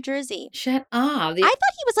 He's from New Jersey. Shut up. I thought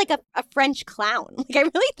he was like a French clown. Like, I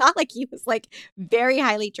really thought like he was like very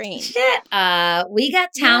highly trained. Shut up. We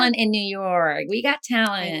got talent in New York. We got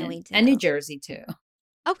talent. I know we do. And New Jersey too.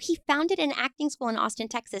 Oh, he founded an acting school in Austin,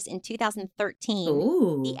 Texas in 2013.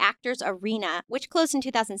 Ooh. The Actors Arena, which closed in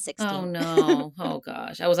 2016. Oh no. Oh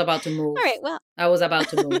gosh. I was about to move. All right, well. I was about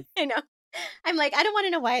to move. I know. I'm like, I don't want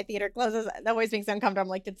to know why a theater closes. That always makes me uncomfortable. I'm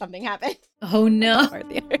like, did something happen? Oh no.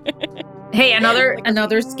 Hey, another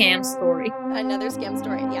scam story. Another scam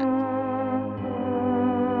story, yeah.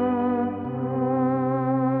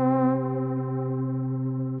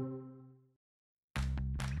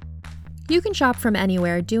 You can shop from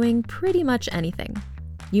anywhere doing pretty much anything.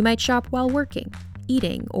 You might shop while working,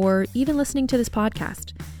 eating, or even listening to this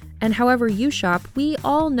podcast. And however you shop, we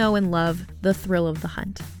all know and love the thrill of the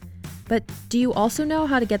hunt. But do you also know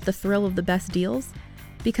how to get the thrill of the best deals?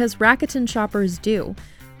 Because Rakuten shoppers do.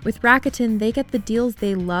 With Rakuten, they get the deals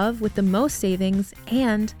they love with the most savings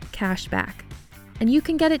and cash back. And you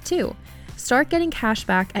can get it too. Start getting cash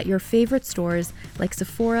back at your favorite stores like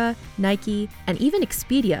Sephora, Nike, and even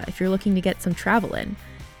Expedia if you're looking to get some travel in.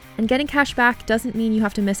 And getting cash back doesn't mean you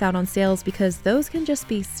have to miss out on sales because those can just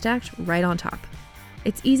be stacked right on top.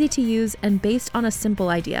 It's easy to use and based on a simple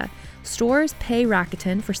idea. Stores pay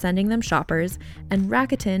Rakuten for sending them shoppers, and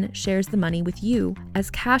Rakuten shares the money with you as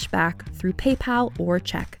cash back through PayPal or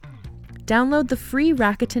check. Download the free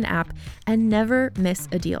Rakuten app and never miss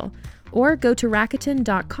a deal. Or go to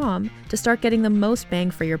Rakuten.com to start getting the most bang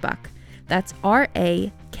for your buck. That's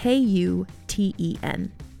Rakuten.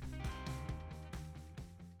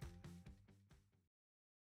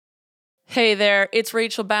 Hey there, it's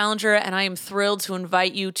Rachel Ballinger, and I am thrilled to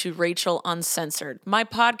invite you to Rachel Uncensored, my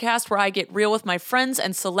podcast where I get real with my friends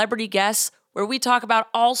and celebrity guests, where we talk about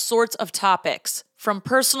all sorts of topics. From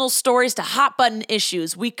personal stories to hot-button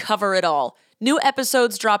issues, we cover it all. New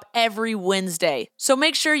episodes drop every Wednesday, so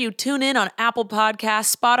make sure you tune in on Apple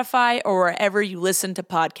Podcasts, Spotify, or wherever you listen to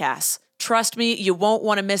podcasts. Trust me, you won't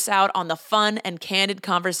want to miss out on the fun and candid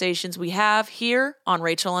conversations we have here on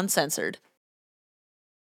Rachel Uncensored.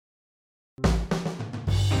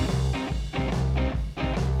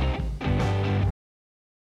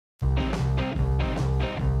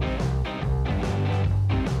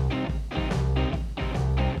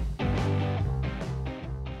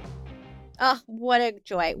 Oh, what a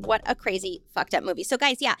joy. What a crazy, fucked up movie. So,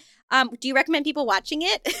 guys, yeah. Do you recommend people watching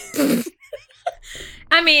it?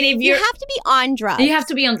 I mean, if you have to be on drugs. You have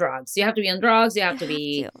to be on drugs. You have to be on drugs. You have to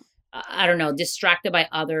be, I don't know, distracted by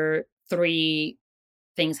other 3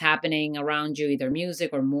 things happening around you, either music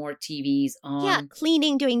or more TVs on. Yeah,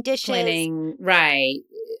 cleaning, doing dishes. Right.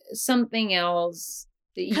 Something else.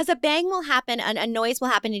 Because a bang will happen, a noise will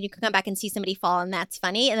happen, and you can come back and see somebody fall, and that's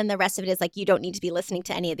funny. And then the rest of it is like, you don't need to be listening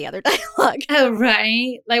to any of the other dialogue. Oh,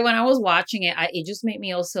 right. Like when I was watching it, it just made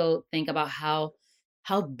me also think about how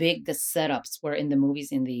big the setups were in the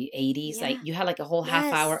movies in the 80s. Yeah. Like you had like a whole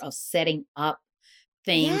half hour of setting up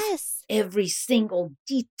things, Yes. every single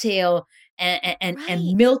detail and Right.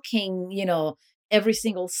 milking, every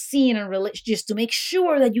single scene and relation just to make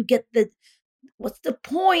sure that you get what's the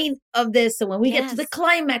point of this? So when we get to the Yes.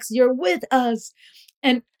 climax, you're with us.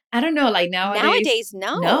 And I don't know, like Nowadays,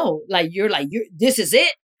 no. No, like you're this is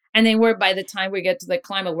it. And then by the time we get to the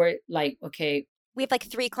climax, we're like, okay. We have like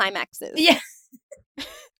 3 climaxes. Yeah.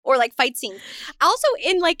 Or like fight scenes. Also,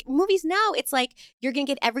 in like movies now, it's like you're going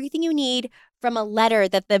to get everything you need from a letter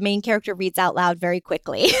that the main character reads out loud very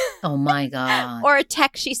quickly. Oh my God. Or a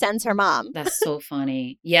text she sends her mom. That's so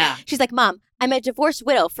funny. Yeah. She's like, Mom, I'm a divorced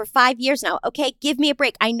widow for 5 years now. Okay, give me a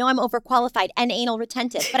break. I know I'm overqualified and anal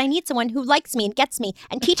retentive, but I need someone who likes me and gets me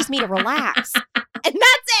and teaches me to relax. And that's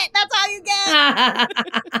it. That's all you get.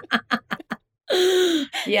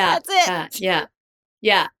 Yeah. That's it. Yeah.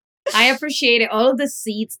 Yeah. I appreciated all of the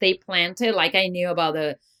seeds they planted. Like I knew about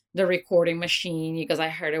the recording machine because I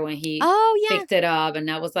heard it when he picked it up.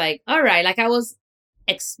 And I was like, all right. Like I was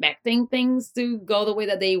expecting things to go the way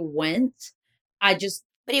that they went. But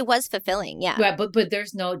it was fulfilling, yeah. Right, but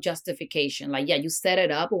there's no justification. Like, yeah, you set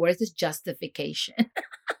it up, but where's this justification?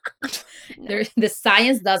 No. The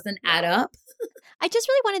science doesn't add up. I just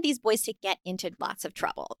really wanted these boys to get into lots of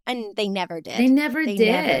trouble, and they never did. They never They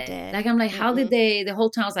did. never did. Like, I'm like, how did they, the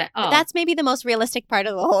whole time I was like, oh. But that's maybe the most realistic part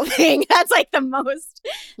of the whole thing. That's like the most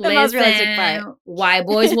realistic part. White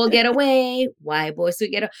boys will get away. White boys will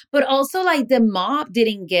get away. But also, like, the mob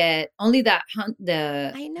didn't get, only that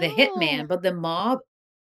the hitman, but the mob,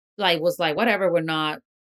 like, was like, whatever, we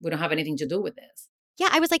don't have anything to do with this. Yeah,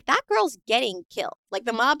 I was like, that girl's getting killed. Like,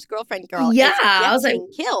 the mob's girlfriend girl Yeah, is I was like,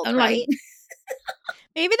 killed, I'm right? like,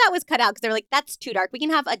 maybe that was cut out because they were like, that's too dark. We can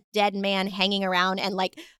have a dead man hanging around and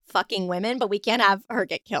like fucking women, but we can't have her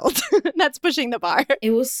get killed. That's pushing the bar.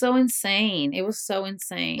 it was so insane. It was so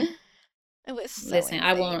insane. It was so Listen,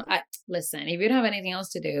 insane. Listen, if you don't have anything else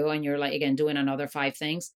to do and you're like, again, doing another 5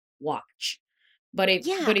 things, watch. But if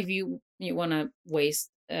you want to waste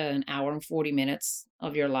an hour and 40 minutes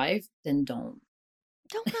of your life, then don't.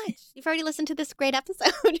 Don't watch. You've already listened to this great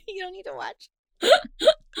episode. You don't need to watch.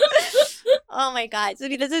 Oh my God.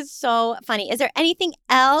 Sudie, this is so funny. Is there anything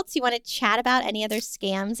else you want to chat about? Any other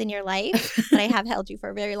scams in your life? That I have held you for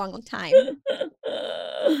a very long time.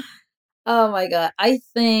 Oh my God. I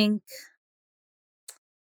think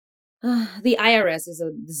the IRS this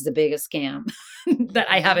is the biggest scam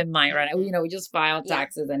that I have in mind right now. You know, we just filed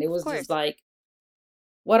taxes and it was just like,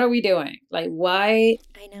 what are we doing? Like, why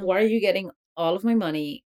are you getting all of my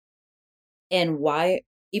money? And why,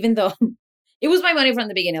 even though it was my money from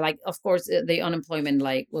the beginning, like, of course, the unemployment,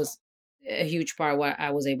 like, was a huge part why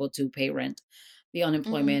I was able to pay rent. The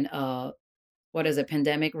unemployment, what is it,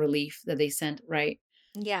 pandemic relief that they sent, right?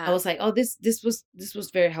 Yeah. I was like, oh, this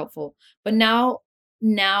was very helpful. But now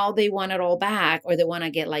they want it all back, or they want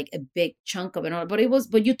to get like a big chunk of it.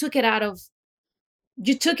 But you took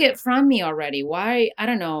it from me already. Why? I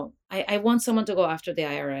don't know. I want someone to go after the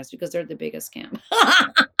IRS because they're the biggest scam.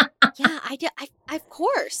 Yeah, I do. Of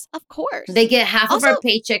course. They get half of our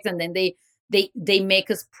paychecks, and then they make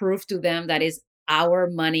us prove to them that is our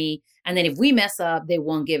money. And then if we mess up, they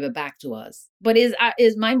won't give it back to us. But is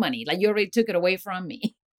my money. Like, you already took it away from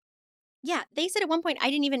me. Yeah, they said at one point I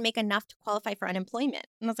didn't even make enough to qualify for unemployment.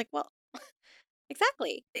 And I was like, well,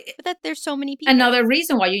 exactly. But that there's so many people. Another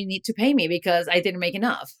reason why you need to pay me, because I didn't make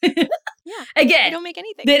enough. Yeah. Again, I don't make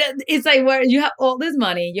anything. It's like, where you have all this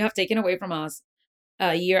money you have taken away from us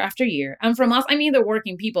year after year. And from us, I mean the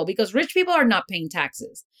working people, because rich people are not paying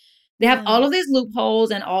taxes. They have all of these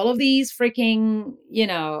loopholes and all of these freaking, See,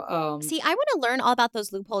 I want to learn all about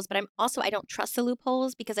those loopholes, but I don't trust the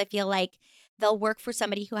loopholes because I feel like they'll work for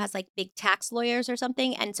somebody who has like big tax lawyers or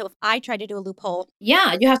something. And so if I try to do a loophole,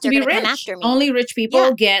 yeah, you have to be rich. Come after me. Only rich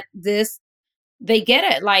people get this. They get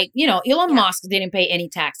it. Like, Elon Musk didn't pay any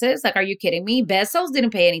taxes. Like, are you kidding me? Bezos didn't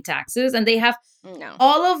pay any taxes. And they have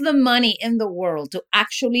all of the money in the world to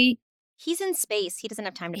actually. He's in space. He doesn't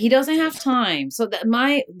have time to. He doesn't have time. So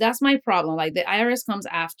that's my problem. Like, the IRS comes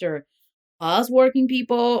after us working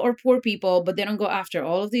people or poor people, but they don't go after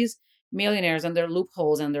all of these millionaires and their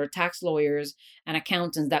loopholes and their tax lawyers and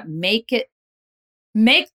accountants that make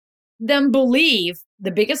them believe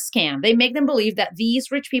the biggest scam. They make them believe that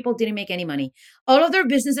these rich people didn't make any money. All of their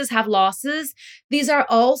businesses have losses. These are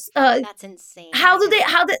all that's insane.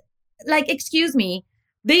 Excuse me,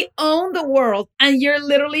 they own the world and you're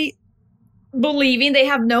literally believing they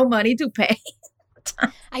have no money to pay.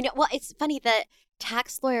 I know. Well, it's funny. The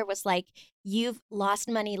tax lawyer was like, you've lost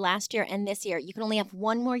money last year and this year. You can only have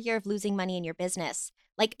one more year of losing money in your business.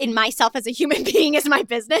 Like, in myself as a human being is my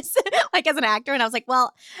business, like as an actor. And I was like,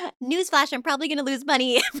 well, newsflash, I'm probably going to lose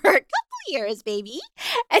money for a couple years, baby.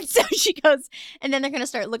 And so she goes, and then they're going to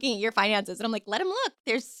start looking at your finances. And I'm like, let them look.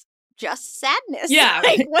 There's just sadness. Yeah.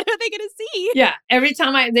 Like, what are they going to see? Yeah. Every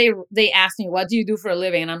time they ask me, what do you do for a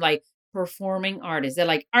living? And I'm like, performing artist. They're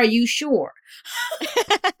like, are you sure?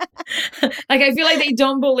 Like, I feel like they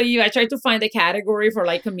don't believe. I tried to find a category for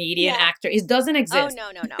like comedian, actor. It doesn't exist.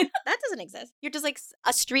 Oh, no. That doesn't exist. You're just like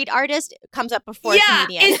a street artist comes up before a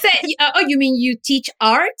comedian. It's that, you mean you teach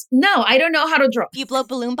art? No, I don't know how to draw. You blow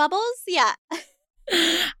balloon bubbles? Yeah.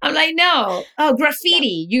 I'm like, no. Oh,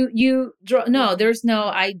 graffiti. No. You draw. No, there's no,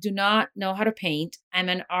 I do not know how to paint. I'm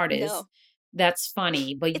an artist. No. That's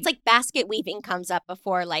funny. But it's like basket weaving comes up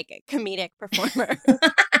before like a comedic performer.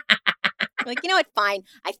 Like, you know what? Fine.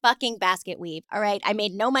 I fucking basket weave. All right. I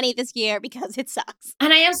made no money this year because it sucks.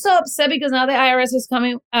 And I am so upset because now the IRS is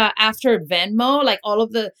coming after Venmo. Like, all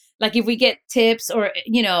of the, like, if we get tips or,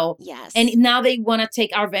 Yes. And now they want to take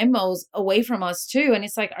our Venmos away from us too. And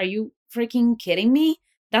it's like, are you freaking kidding me?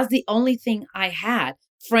 That's the only thing I had.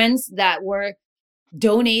 Friends that were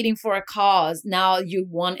donating for a cause. Now you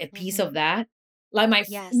want a piece of that? Like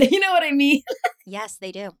yes. You know what I mean? Yes,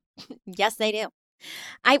 they do. Yes, they do.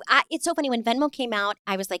 It's so funny. When Venmo came out,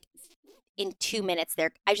 I was like, in 2 minutes, I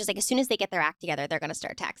was just like, as soon as they get their act together, they're going to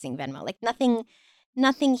start taxing Venmo. Like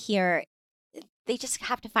nothing here. They just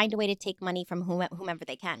have to find a way to take money from whomever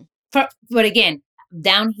they can. But again,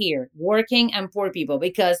 down here, working and poor people,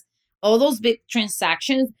 because all those big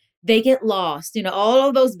transactions, they get lost. You know, all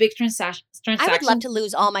of those big transactions. I would love to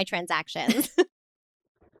lose all my transactions.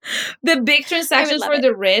 The big transactions for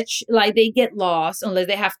the rich, like they get lost unless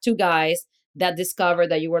they have two guys that discover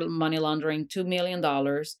that you were money laundering $2 million.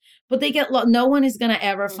 But they get lost. No one is going to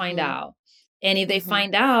ever find out. And if they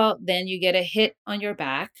find out, then you get a hit on your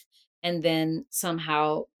back. And then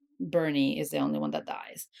somehow Bernie is the only one that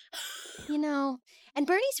dies. You know, and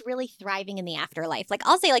Bernie's really thriving in the afterlife. Like,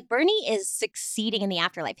 I'll say, like, Bernie is succeeding in the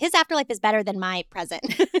afterlife. His afterlife is better than my present.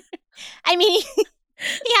 I mean,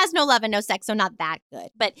 he has no love and no sex, so not that good.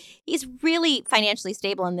 But he's really financially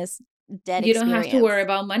stable in this dead You don't experience. have to worry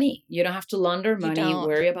about money. You don't have to launder money,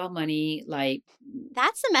 worry about money. Like,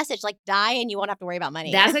 that's the message. Like, die and you won't have to worry about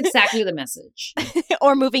money. That's exactly the message.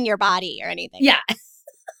 Or moving your body or anything. Yeah.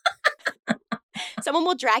 Someone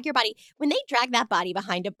will drag your body. When they drag that body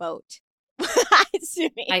behind a boat,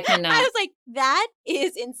 I cannot. I was like, that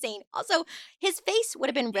is insane. Also, his face would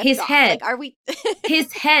have been ripped his off. head. Like, are we?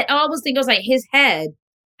 His head. I almost think it was like his head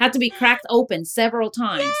had to be cracked open several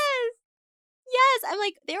times. Yes. I'm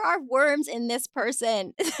like, there are worms in this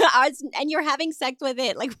person, and you're having sex with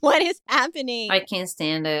it. Like, what is happening? I can't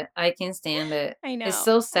stand it. I know. It's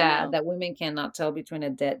so sad that women cannot tell between a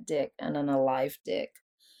dead dick and an alive dick.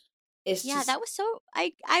 It's just, that was so.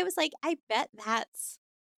 I was like, I bet that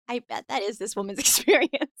is this woman's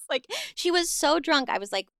experience. Like, she was so drunk. I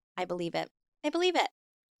was like, I believe it.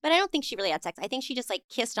 But I don't think she really had sex. I think she just like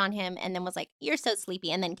kissed on him and then was like, you're so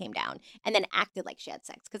sleepy, and then came down and then acted like she had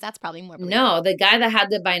sex, because that's probably more believable. No, the guy that had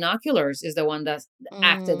the binoculars is the one that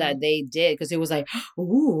acted that they did, because he was like,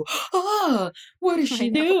 ooh, what is she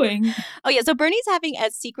doing? Oh, yeah. So Bernie's having a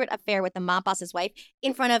secret affair with the mob boss's wife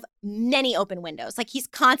in front of many open windows. Like, he's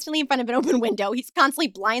constantly in front of an open window. He's constantly,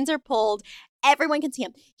 blinds are pulled. Everyone can see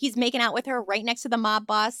him. He's making out with her right next to the mob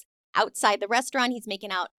boss outside the restaurant. He's making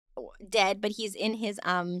out dead, but he's in his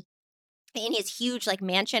huge like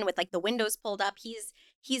mansion with like the windows pulled up.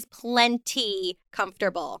 He's plenty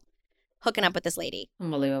comfortable hooking up with this lady.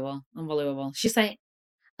 Unbelievable. She's like,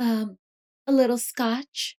 a little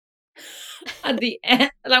scotch at the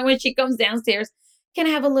end. Like, when she comes downstairs, can I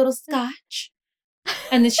have a little scotch?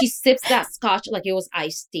 And then she sips that scotch like it was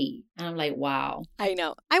iced tea. And I'm like, wow. I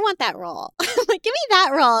know. I want that role. Like, give me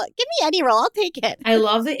that role. Give me any role. I'll take it. I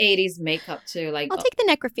love the 80s makeup too. Like, I'll take the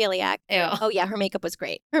necrophiliac. Yeah. Oh, yeah. Her makeup was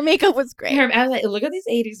great. I was like, look at this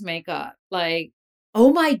 80s makeup. Like,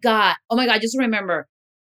 oh my God. Just remember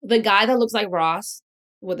the guy that looks like Ross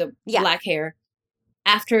with the black hair.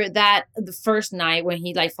 After that, the first night when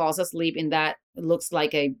he like falls asleep in that, it looks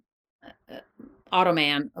like a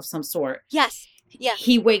Automan of some sort. Yes. Yeah.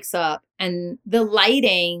 He wakes up and the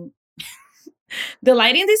lighting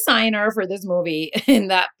designer for this movie in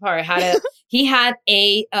that part had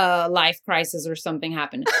a life crisis or something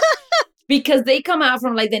happen. Because they come out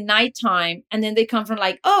from like the nighttime and then they come from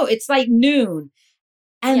like, oh, it's like noon.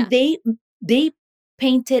 And they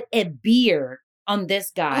painted a beard on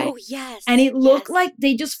this guy. Oh, yes. And it looked like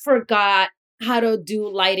they just forgot how to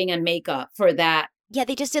do lighting and makeup for that. Yeah,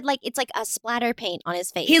 they just did it's like a splatter paint on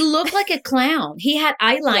his face. He looked like a clown. He had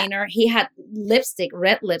eyeliner. He had lipstick,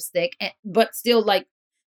 red lipstick, but still like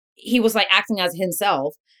he was like acting as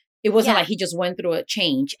himself. It wasn't like he just went through a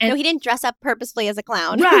change. And no, he didn't dress up purposefully as a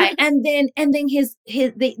clown. Right. And then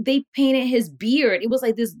they painted his beard. It was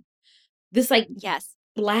like this like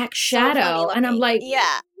black shadow. And I'm like,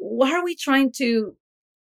 why are we trying to?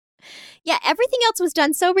 Yeah, everything else was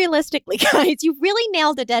done so realistically, guys. You really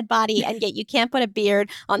nailed a dead body, and yet you can't put a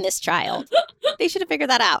beard on this child. They should have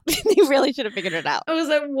figured that out. They really should have figured it out. I was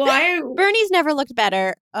like, why? Bernie's never looked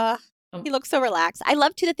better. He looks so relaxed. I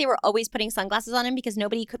love, too, that they were always putting sunglasses on him because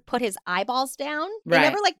nobody could put his eyeballs down. They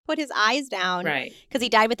never, put his eyes down. Right. Because he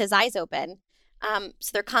died with his eyes open.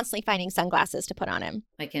 So they're constantly finding sunglasses to put on him.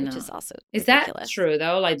 I cannot. Which is also Is ridiculous. That true,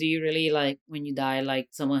 though? Like, do you really, when you die,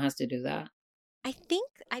 someone has to do that? I think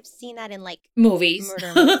I've seen that in movies.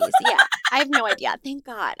 Murder movies. Yeah. I have no idea. Thank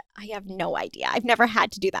God. I have no idea. I've never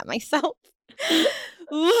had to do that myself.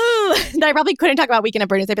 I probably couldn't talk about Weekend at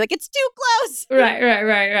Bernie's. I'd be like, it's too close.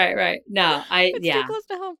 Right. No, it's too close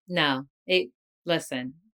to home. No.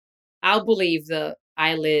 Listen, I'll believe the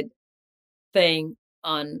eyelid thing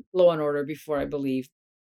on Law and Order before I believe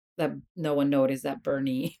that no one noticed that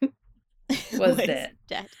Bernie was dead.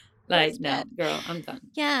 Dead. No, girl, I'm done.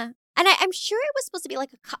 Yeah. And I'm sure it was supposed to be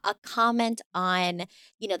like a comment on,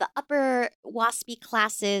 the upper WASPy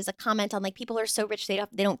classes, a comment on like people who are so rich they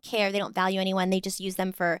don't care, they don't value anyone, they just use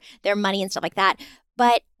them for their money and stuff like that.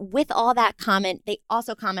 But with all that comment, they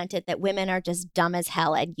also commented that women are just dumb as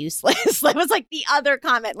hell and useless. That was like the other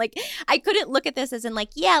comment. Like I couldn't look at this as in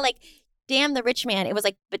like, yeah, like damn the rich man. It was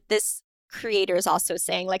like, but this creator is also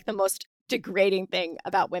saying like the most degrading thing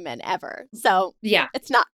about women ever. So yeah, it's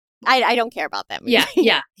not. I don't care about them.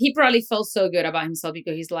 Yeah. He probably felt so good about himself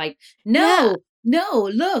because he's like, no,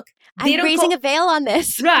 look. I'm raising a veil on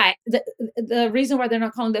this. Right. The reason why they're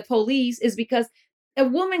not calling the police is because a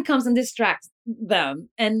woman comes and distracts them.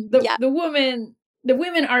 And the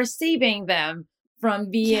women are saving them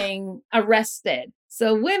from being arrested.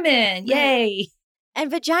 So women, yay.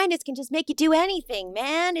 And vaginas can just make you do anything,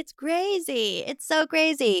 man. It's crazy. It's so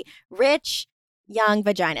crazy. Rich, young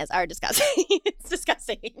vaginas are disgusting. It's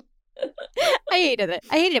disgusting. I hated it.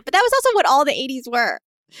 But that was also what all the 80s were.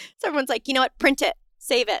 So everyone's like, you know what? Print it.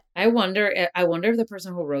 Save it. I wonder if the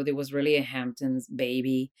person who wrote it was really a Hamptons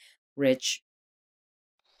baby, rich,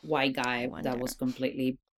 white guy that was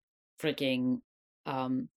completely freaking,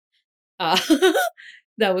 that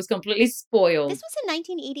was completely spoiled. This was in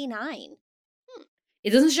 1989. It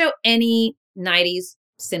doesn't show any 90s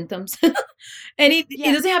symptoms. It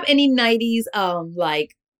doesn't have any 90s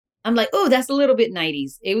like I'm like, oh, that's a little bit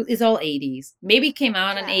 90s. It's all 80s. Maybe it came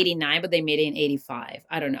out in 89, but they made it in 85.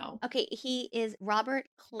 I don't know. Okay, he is Robert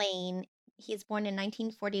Klein. He is born in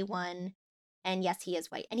 1941. And yes, he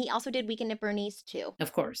is white. And he also did Weekend at Bernie's too.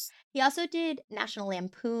 Of course. He also did National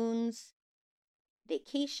Lampoon's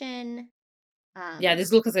Vacation. Yeah,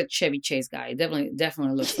 this looks like a Chevy Chase guy. Definitely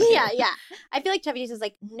looks like it. Yeah. I feel like Chevy Chase is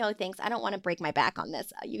like, no thanks. I don't want to break my back on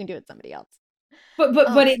this. You can do it with somebody else.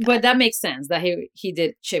 But that makes sense that he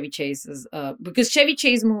did Chevy Chase's because Chevy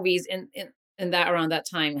Chase movies in that around that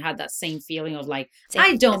time had that same feeling of like,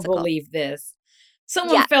 I don't believe this.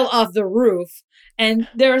 Someone fell off the roof and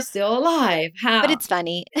they're still alive. How? But it's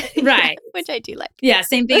funny. Right. Which I do like. Yeah,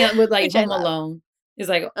 same thing with like Home Alone. It's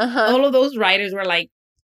like all of those writers were like,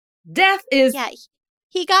 death is... Yeah,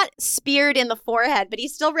 he got speared in the forehead, but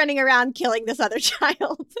he's still running around killing this other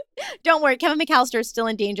child. Don't worry, Kevin McAllister is still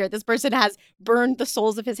in danger. This person has burned the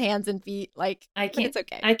soles of his hands and feet. Like, it's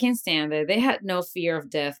okay. I can't stand it. They had no fear of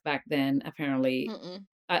death back then, apparently.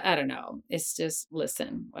 I don't know. It's just,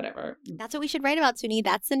 listen, whatever. That's what we should write about, Suni.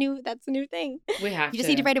 That's the new thing. We have You just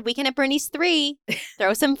need to write a Weekend at Bernie's 3.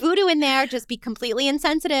 Throw some voodoo in there. Just be completely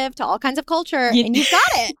insensitive to all kinds of culture, and you've got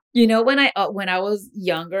it. You know, when I was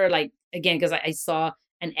younger, like, again, because I saw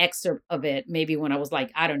an excerpt of it, maybe when I was like,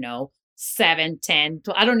 I don't know, 7, 10,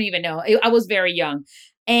 12, I don't even know. I was very young.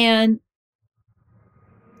 And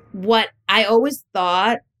what I always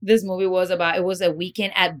thought this movie was about, it was a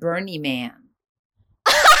Weekend at Bernie Man.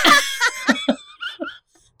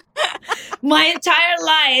 My entire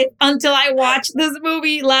life until I watched this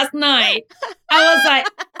movie last night, I was like,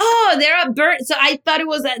 "Oh, they're at So I thought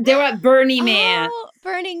they were at Burning Man. Oh,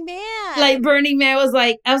 Burning Man. Like Burning Man was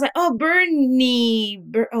like, I was like, oh, Bernie.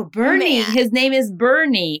 Bernie. Man. His name is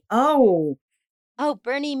Bernie. Oh,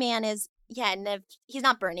 Burning Man is and he's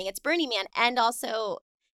not burning. It's Burning Man, and also.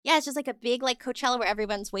 Yeah, it's just like a big like Coachella where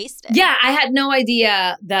everyone's wasted. Yeah, I had no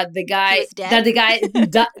idea that the guy the guy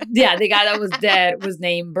that was dead was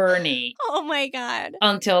named Bernie. Oh my God.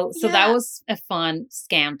 That was a fun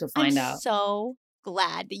scam to find out. I'm so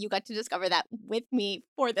glad that you got to discover that with me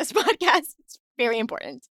for this podcast. It's very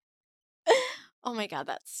important. Oh my God,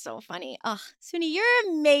 that's so funny. Oh, Suni, you're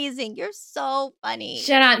amazing. You're so funny.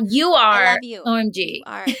 Shut up. You are. I love you. OMG. You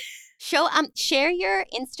are. Share your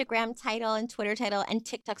Instagram title and Twitter title and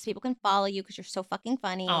TikTok so people can follow you because you're so fucking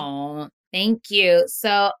funny. Oh, thank you.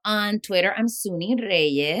 So on Twitter, I'm Suni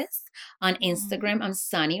Reyes. On Instagram, I'm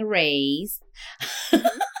Sunny Reyes.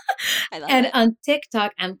 I love and it. on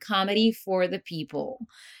TikTok, I'm Comedy for the People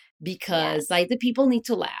because like the people need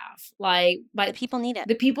to laugh. Like, but the people need it.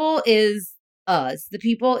 The people is us. The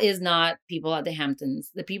people is not people at the Hamptons.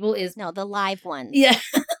 The people is the live ones. Yeah.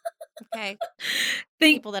 Okay.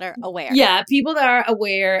 People that are aware. Yeah, people that are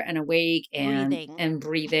aware and awake and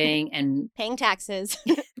breathing and paying taxes.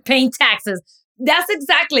 Paying taxes. That's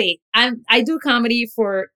exactly. I do comedy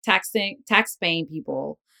for tax paying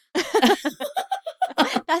people.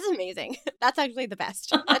 That's amazing. That's actually the best.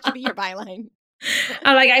 That should be your byline.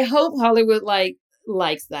 I hope Hollywood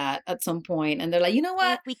likes that at some point, and they're like, you know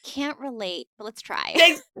what? We can't relate, but let's try.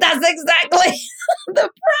 That's exactly the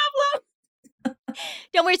problem.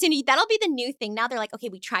 Don't worry, Cindy. That'll be the new thing. Now they're like, okay,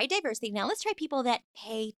 we tried diversity. Now let's try people that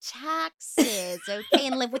pay taxes, okay,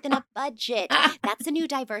 and live within a budget. That's the new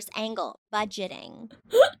diverse angle, budgeting.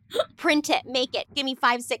 Print it, make it. Give me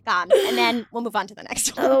 5 sitcoms, and then we'll move on to the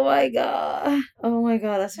next one. Oh my God. Oh my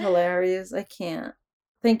God. That's hilarious. I can't.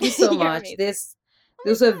 Thank you so You're much. amazing. This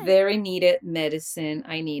was a very needed medicine.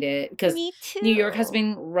 I need it because Me too. New York has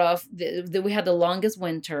been rough. We had the longest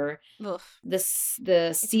winter. Oof. The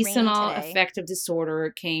raining seasonal today. affective disorder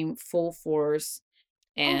came full force.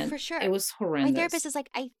 And for sure. it was My horrendous. therapist is like,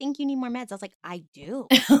 I think you need more meds. I was like, I do.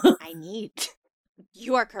 I need.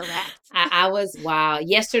 You are correct. I was, wow.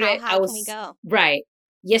 Yesterday, How high I was, can we go? right.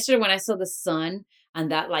 Yesterday, when I saw the sun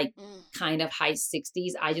and that like Mm. kind of high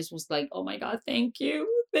 60s, I just was like, oh my God, thank you.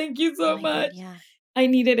 Thank you so Oh my God, much. yeah. I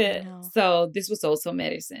needed I it. know. So this was also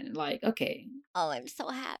medicine. Like, okay. Oh, I'm so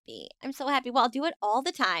happy. I'm so happy. Well, I'll do it all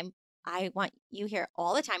the time. I want you here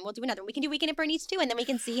all the time. We'll do another. We can do Weekend at Bernie's too, and then we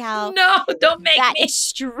can see how No, don't make that me.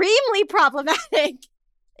 extremely problematic.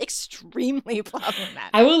 Extremely problematic.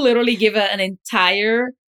 I will literally give an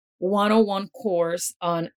entire 101 course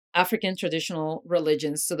on African traditional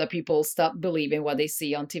religions so that people stop believing what they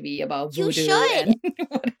see on TV about You voodoo. should. And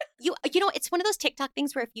You know, it's one of those TikTok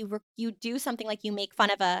things where if you do something like you make fun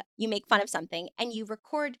of something and you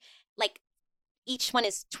record like each one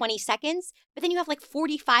is 20 seconds, but then you have like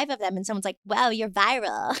 45 of them and someone's like, wow, you're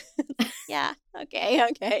viral. Yeah. Okay.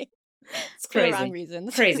 it's For the crazy. wrong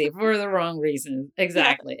reasons. Crazy for the wrong reasons.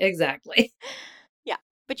 Exactly. Exactly. Yeah.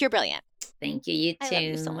 But you're brilliant. Thank you. You I too. love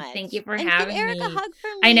you so much. Thank you for and having give Eric me. a hug for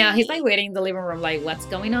me. I know. He's like waiting in the living room, like, what's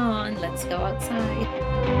going on? Let's go outside.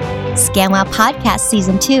 ScamWow Podcast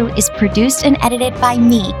Season 2 is produced and edited by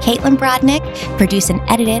me, Caitlin Brodnick, produced and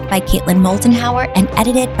edited by Caitlin Moldenhauer, and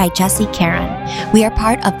edited by Jesse Karen. We are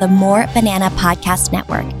part of the More Banana Podcast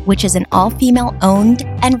Network, which is an all-female owned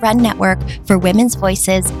and run network for women's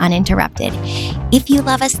voices uninterrupted. If you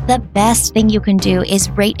love us, the best thing you can do is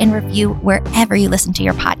rate and review wherever you listen to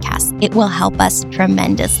your podcasts. It will help us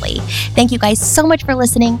tremendously. Thank you guys so much for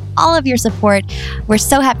listening, all of your support. We're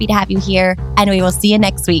so happy to have you here, and we will see you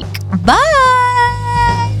next week. Bye!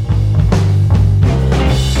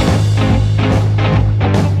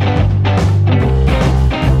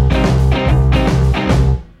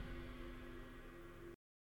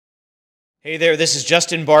 Hey there, this is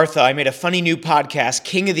Justin Bartha. I made a funny new podcast,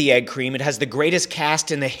 King of the Egg Cream. It has the greatest cast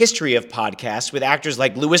in the history of podcasts with actors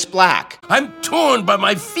like Louis Black, I'm torn by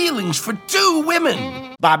my feelings for 2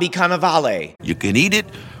 women. Bobby Cannavale, You can eat it,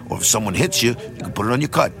 or if someone hits you, you can put it on your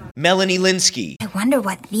cut. Melanie Linsky, I wonder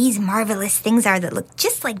what these marvelous things are that look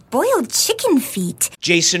just like boiled chicken feet.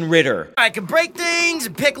 Jason Ritter, I can break things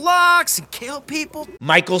and pick locks and kill people.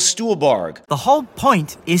 Michael Stuhlbarg, The whole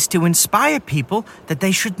point is to inspire people that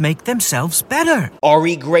they should make themselves better.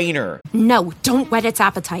 Ari Grainer, No, don't whet its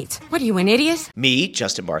appetite. What are you, an idiot? me,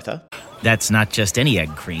 Justin Bartha, That's not just any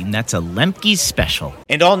egg cream, that's a Lemke's special.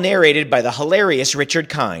 and all narrated by the hilarious Richard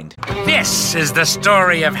Kind. This is the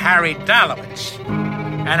story of Harry Dalowitz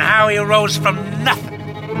and how he rose from nothing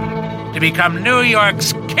to become New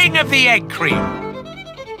York's King of the Egg Cream.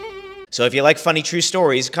 So if you like funny true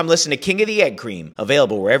stories, come listen to King of the Egg Cream,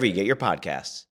 available wherever you get your podcasts.